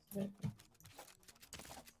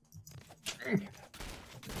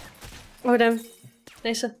 Oh damn.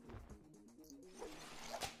 Nice.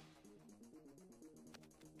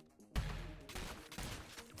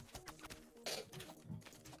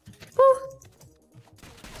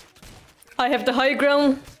 I have the high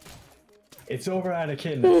ground. It's over,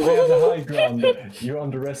 Anakin. I have the high ground. You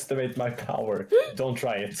underestimate my power. Don't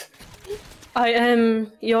try it. I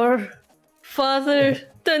am your father.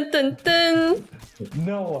 Dun dun dun.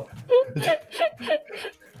 No.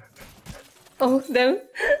 Oh damn.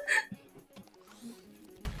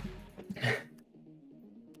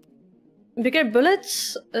 Bigger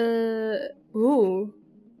bullets? Ooh.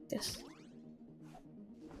 Yes.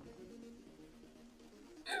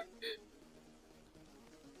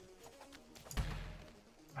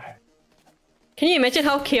 Can you imagine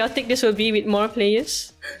how chaotic this will be with more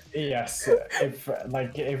players? Yes, if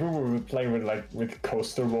we were playing with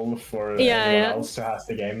Coaster Wolf for Yeah, anyone else who has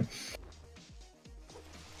the game.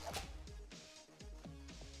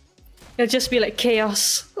 It'll just be like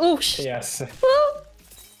chaos. Oh shit. Yes.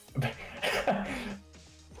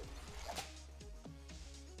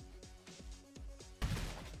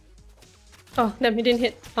 Oh damn, he didn't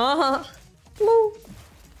hit. Ah. Woo.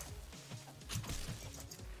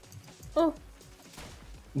 Oh.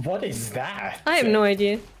 What is that? I have no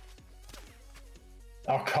idea.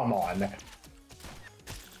 Oh, come on.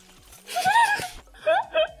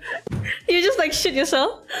 You just like shit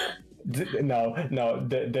yourself? No,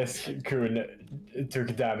 this coon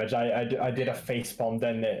took damage. I did a face bomb,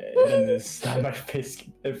 then my fist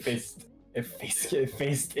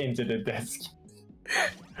into the desk.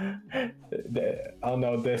 Oh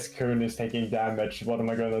no, this coon is taking damage. What am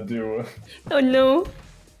I gonna do? Oh no.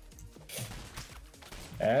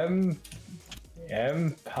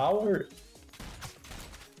 Power.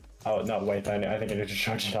 Oh no, wait, I think I need to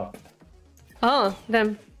charge it up. Oh,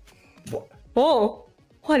 damn. What? Oh,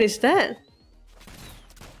 what is that?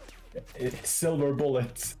 It's silver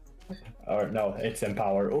bullets. Or no, it's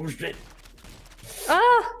empower. Oh shit.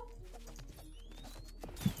 Ah!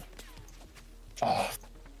 Oh.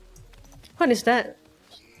 What is that?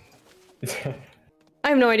 I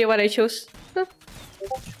have no idea what I chose. Huh.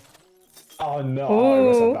 Oh no, Oh. I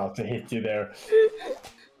was about to hit you there.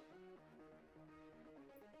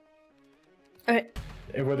 Alright.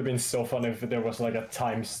 It would have been so fun if there was like a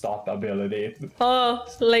time stop ability. Oh,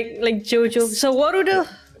 like Jojo. So what do the...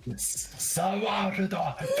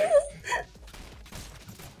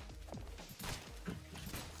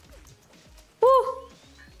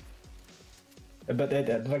 But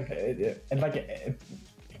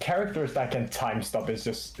characters that can time stop is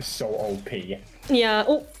just so OP. Yeah.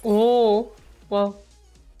 Oh. Wow.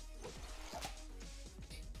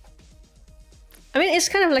 I mean, it's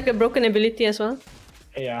kind of like a broken ability as well.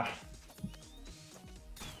 Yeah.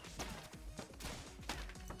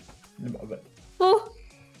 Oh.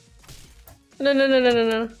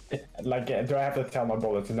 No. Like, do I have to tell my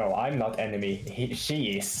bullet? No, I'm not enemy.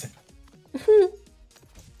 She is.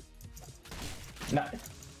 No.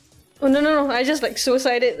 Oh no! I just like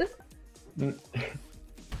suicided.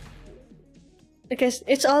 I guess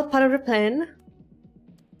it's all part of the plan.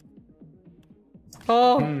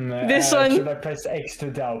 Oh, this one. Should I press X to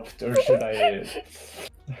doubt, or should I?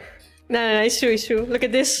 No, it's true, it's true. Look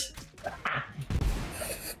at this.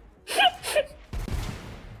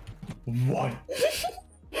 What?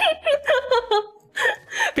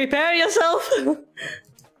 Prepare yourself.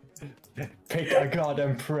 Pick a god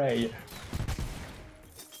and pray.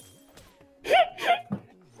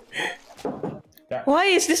 Why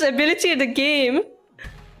is this ability in the game?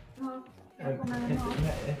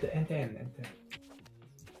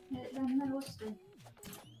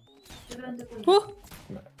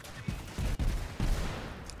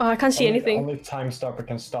 Oh, I can't see anything. Only time stopper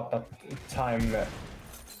can stop at time.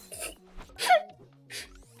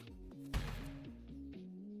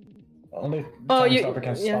 Only time stopper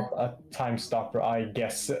can stop a time stopper, I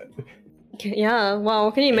guess. Yeah, wow.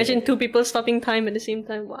 Can you imagine two people stopping time at the same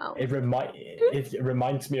time? Wow. It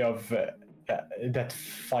reminds me of that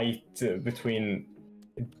fight between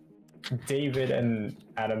David and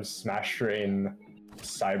Adam Smasher in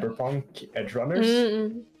Cyberpunk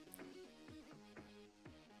Edgerunners.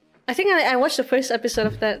 I think I watched the first episode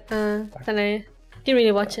of that, and I didn't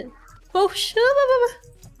really watch it. Oh, shit!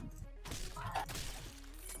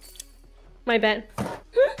 My bad.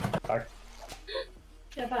 Tack.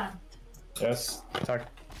 Yes, tack.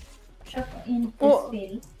 Oh,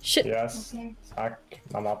 shit. Yes, tack,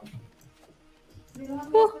 mamma.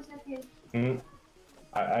 Oh.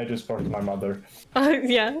 I just spoke to my mother.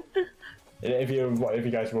 Yeah. If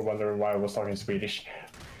you guys were wondering why I was talking Swedish.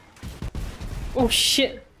 Oh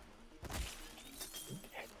shit.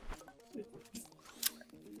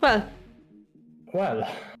 Well.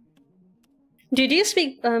 Did you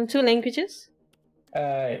speak 2 languages?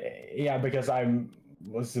 Yeah, because I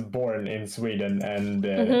was born in Sweden, and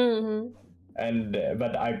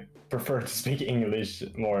but I prefer to speak English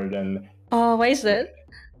more than. Oh, why is that?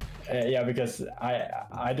 Yeah, because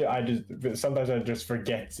I just sometimes I just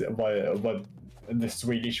forget what the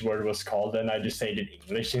Swedish word was called, and I just say it in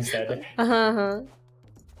English instead. Oh.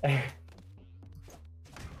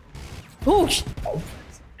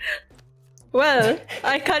 Well,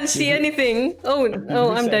 I can't see anything. Oh,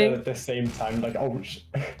 I'm dying. At the same time, like, oh,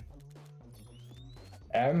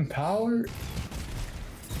 empower.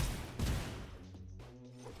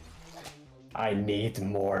 I need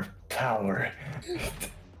more power.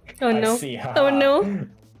 Oh no! Oh no!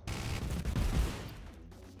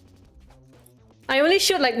 I only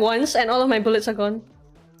shoot like once, and all of my bullets are gone.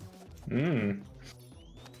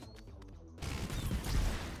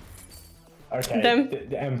 Okay,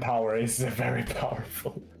 the empower is very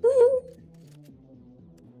powerful.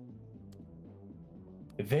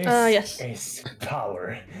 This is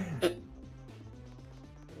power.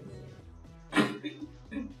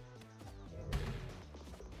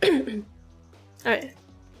 Alright.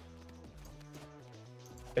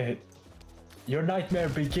 Your nightmare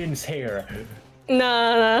begins here.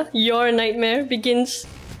 Nah, your nightmare begins.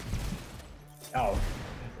 Oh,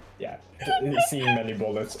 yeah. Seeing many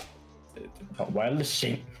bullets. Well,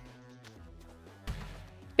 shit.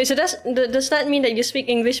 Okay, so does that mean that you speak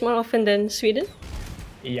English more often than Sweden?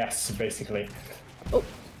 Yes, basically. Oh.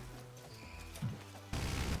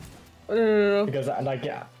 Because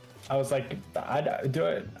I was like, I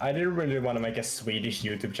didn't really want to make a Swedish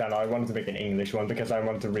YouTube channel. I wanted to make an English one because I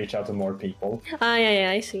wanted to reach out to more people. Ah,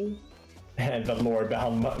 yeah, I see. And the lore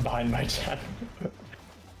behind my channel.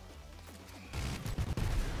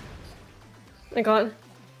 My god.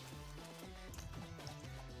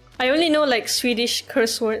 I only know like Swedish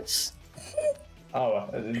curse words. Oh,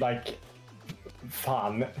 like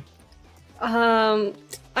fan.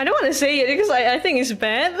 I don't want to say it because I think it's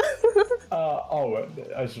bad. Oh,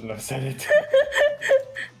 I shouldn't have said it.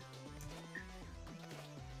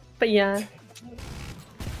 But yeah.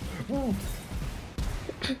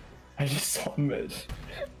 I just saw it.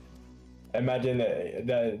 Imagine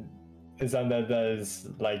that there's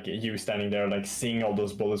like you standing there, like seeing all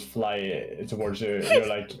those bullets fly towards you. You're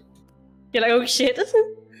like, oh shit.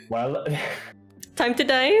 Well, time to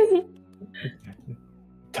die.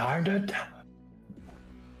 Time to die.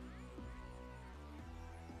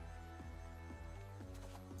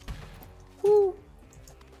 Ooh.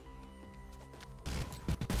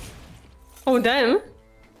 Oh damn!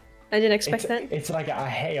 I didn't expect that. It's like a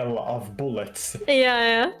hail of bullets.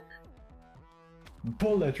 Yeah.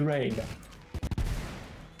 Bullet rain.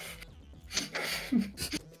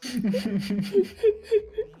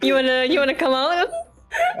 You wanna come out?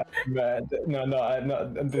 No.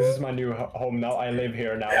 This is my new home now. I live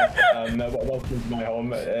here now. Welcome to my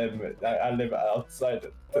home. I live outside.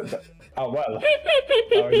 Oh well.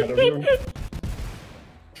 Oh, I got a room.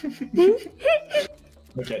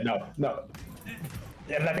 Okay, no.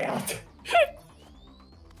 Yeah, let me out.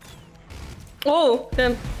 Oh,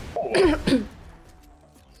 damn.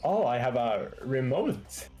 Oh, I have a remote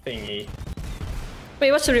thingy.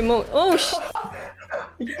 Wait, what's the remote? Oh,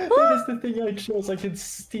 That is the thing I chose. I can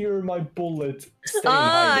steer my bullet.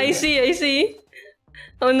 I see, I see.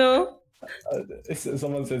 Oh no.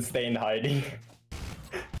 Someone said stay in hiding.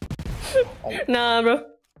 Oh. Nah, bro.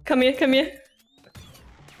 Come here, come here.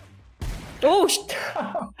 Oh,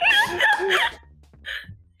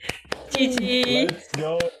 GG. Let's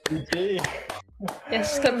go, GG.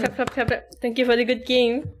 Yes, clap, clap, clap, clap, clap. Thank you for the good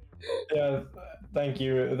game. Yeah, thank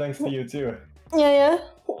you. Thanks to you too. Yeah,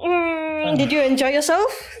 yeah. Did you enjoy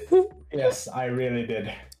yourself? Yes, I really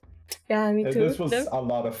did. Yeah, me too. This was a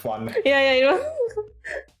lot of fun. Yeah, yeah, you know.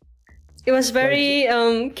 It was very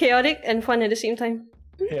chaotic and fun at the same time.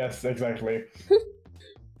 Yes, exactly.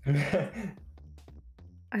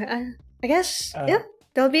 I guess, yeah,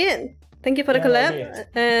 that'll be it. Thank you for the collab.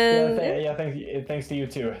 And thanks to you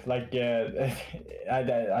too. Like,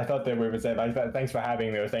 I thought that we would say like, thanks for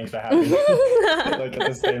having me or thanks for having me, like at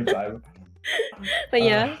the same time. But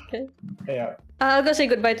yeah, okay. Yeah. I'll go say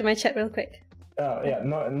goodbye to my chat real quick. Yeah,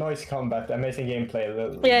 noise combat, amazing gameplay.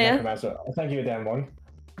 Yeah. Thank you, Dan1.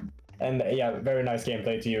 And yeah, very nice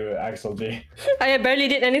gameplay to you, AccelG. I barely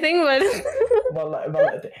did anything, but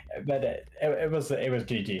but it was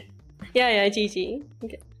GG. Yeah, GG.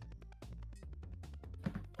 Okay.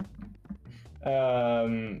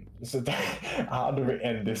 So how do we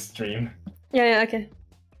end this stream? Yeah, okay.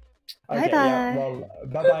 Okay, bye bye. Yeah, well,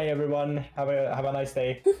 bye bye everyone. Have a nice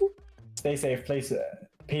day. Stay safe, please.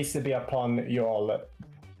 Peace be upon you all.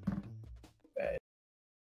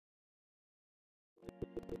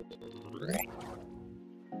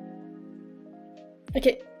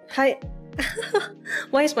 Okay, hi.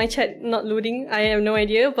 Why is my chat not loading? I have no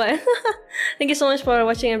idea, but thank you so much for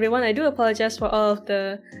watching, everyone. I do apologize for all of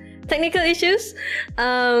the technical issues.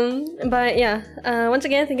 But yeah, once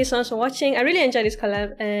again, thank you so much for watching. I really enjoyed this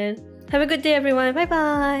collab, and have a good day, everyone. Bye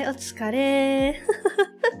bye. Otsukare.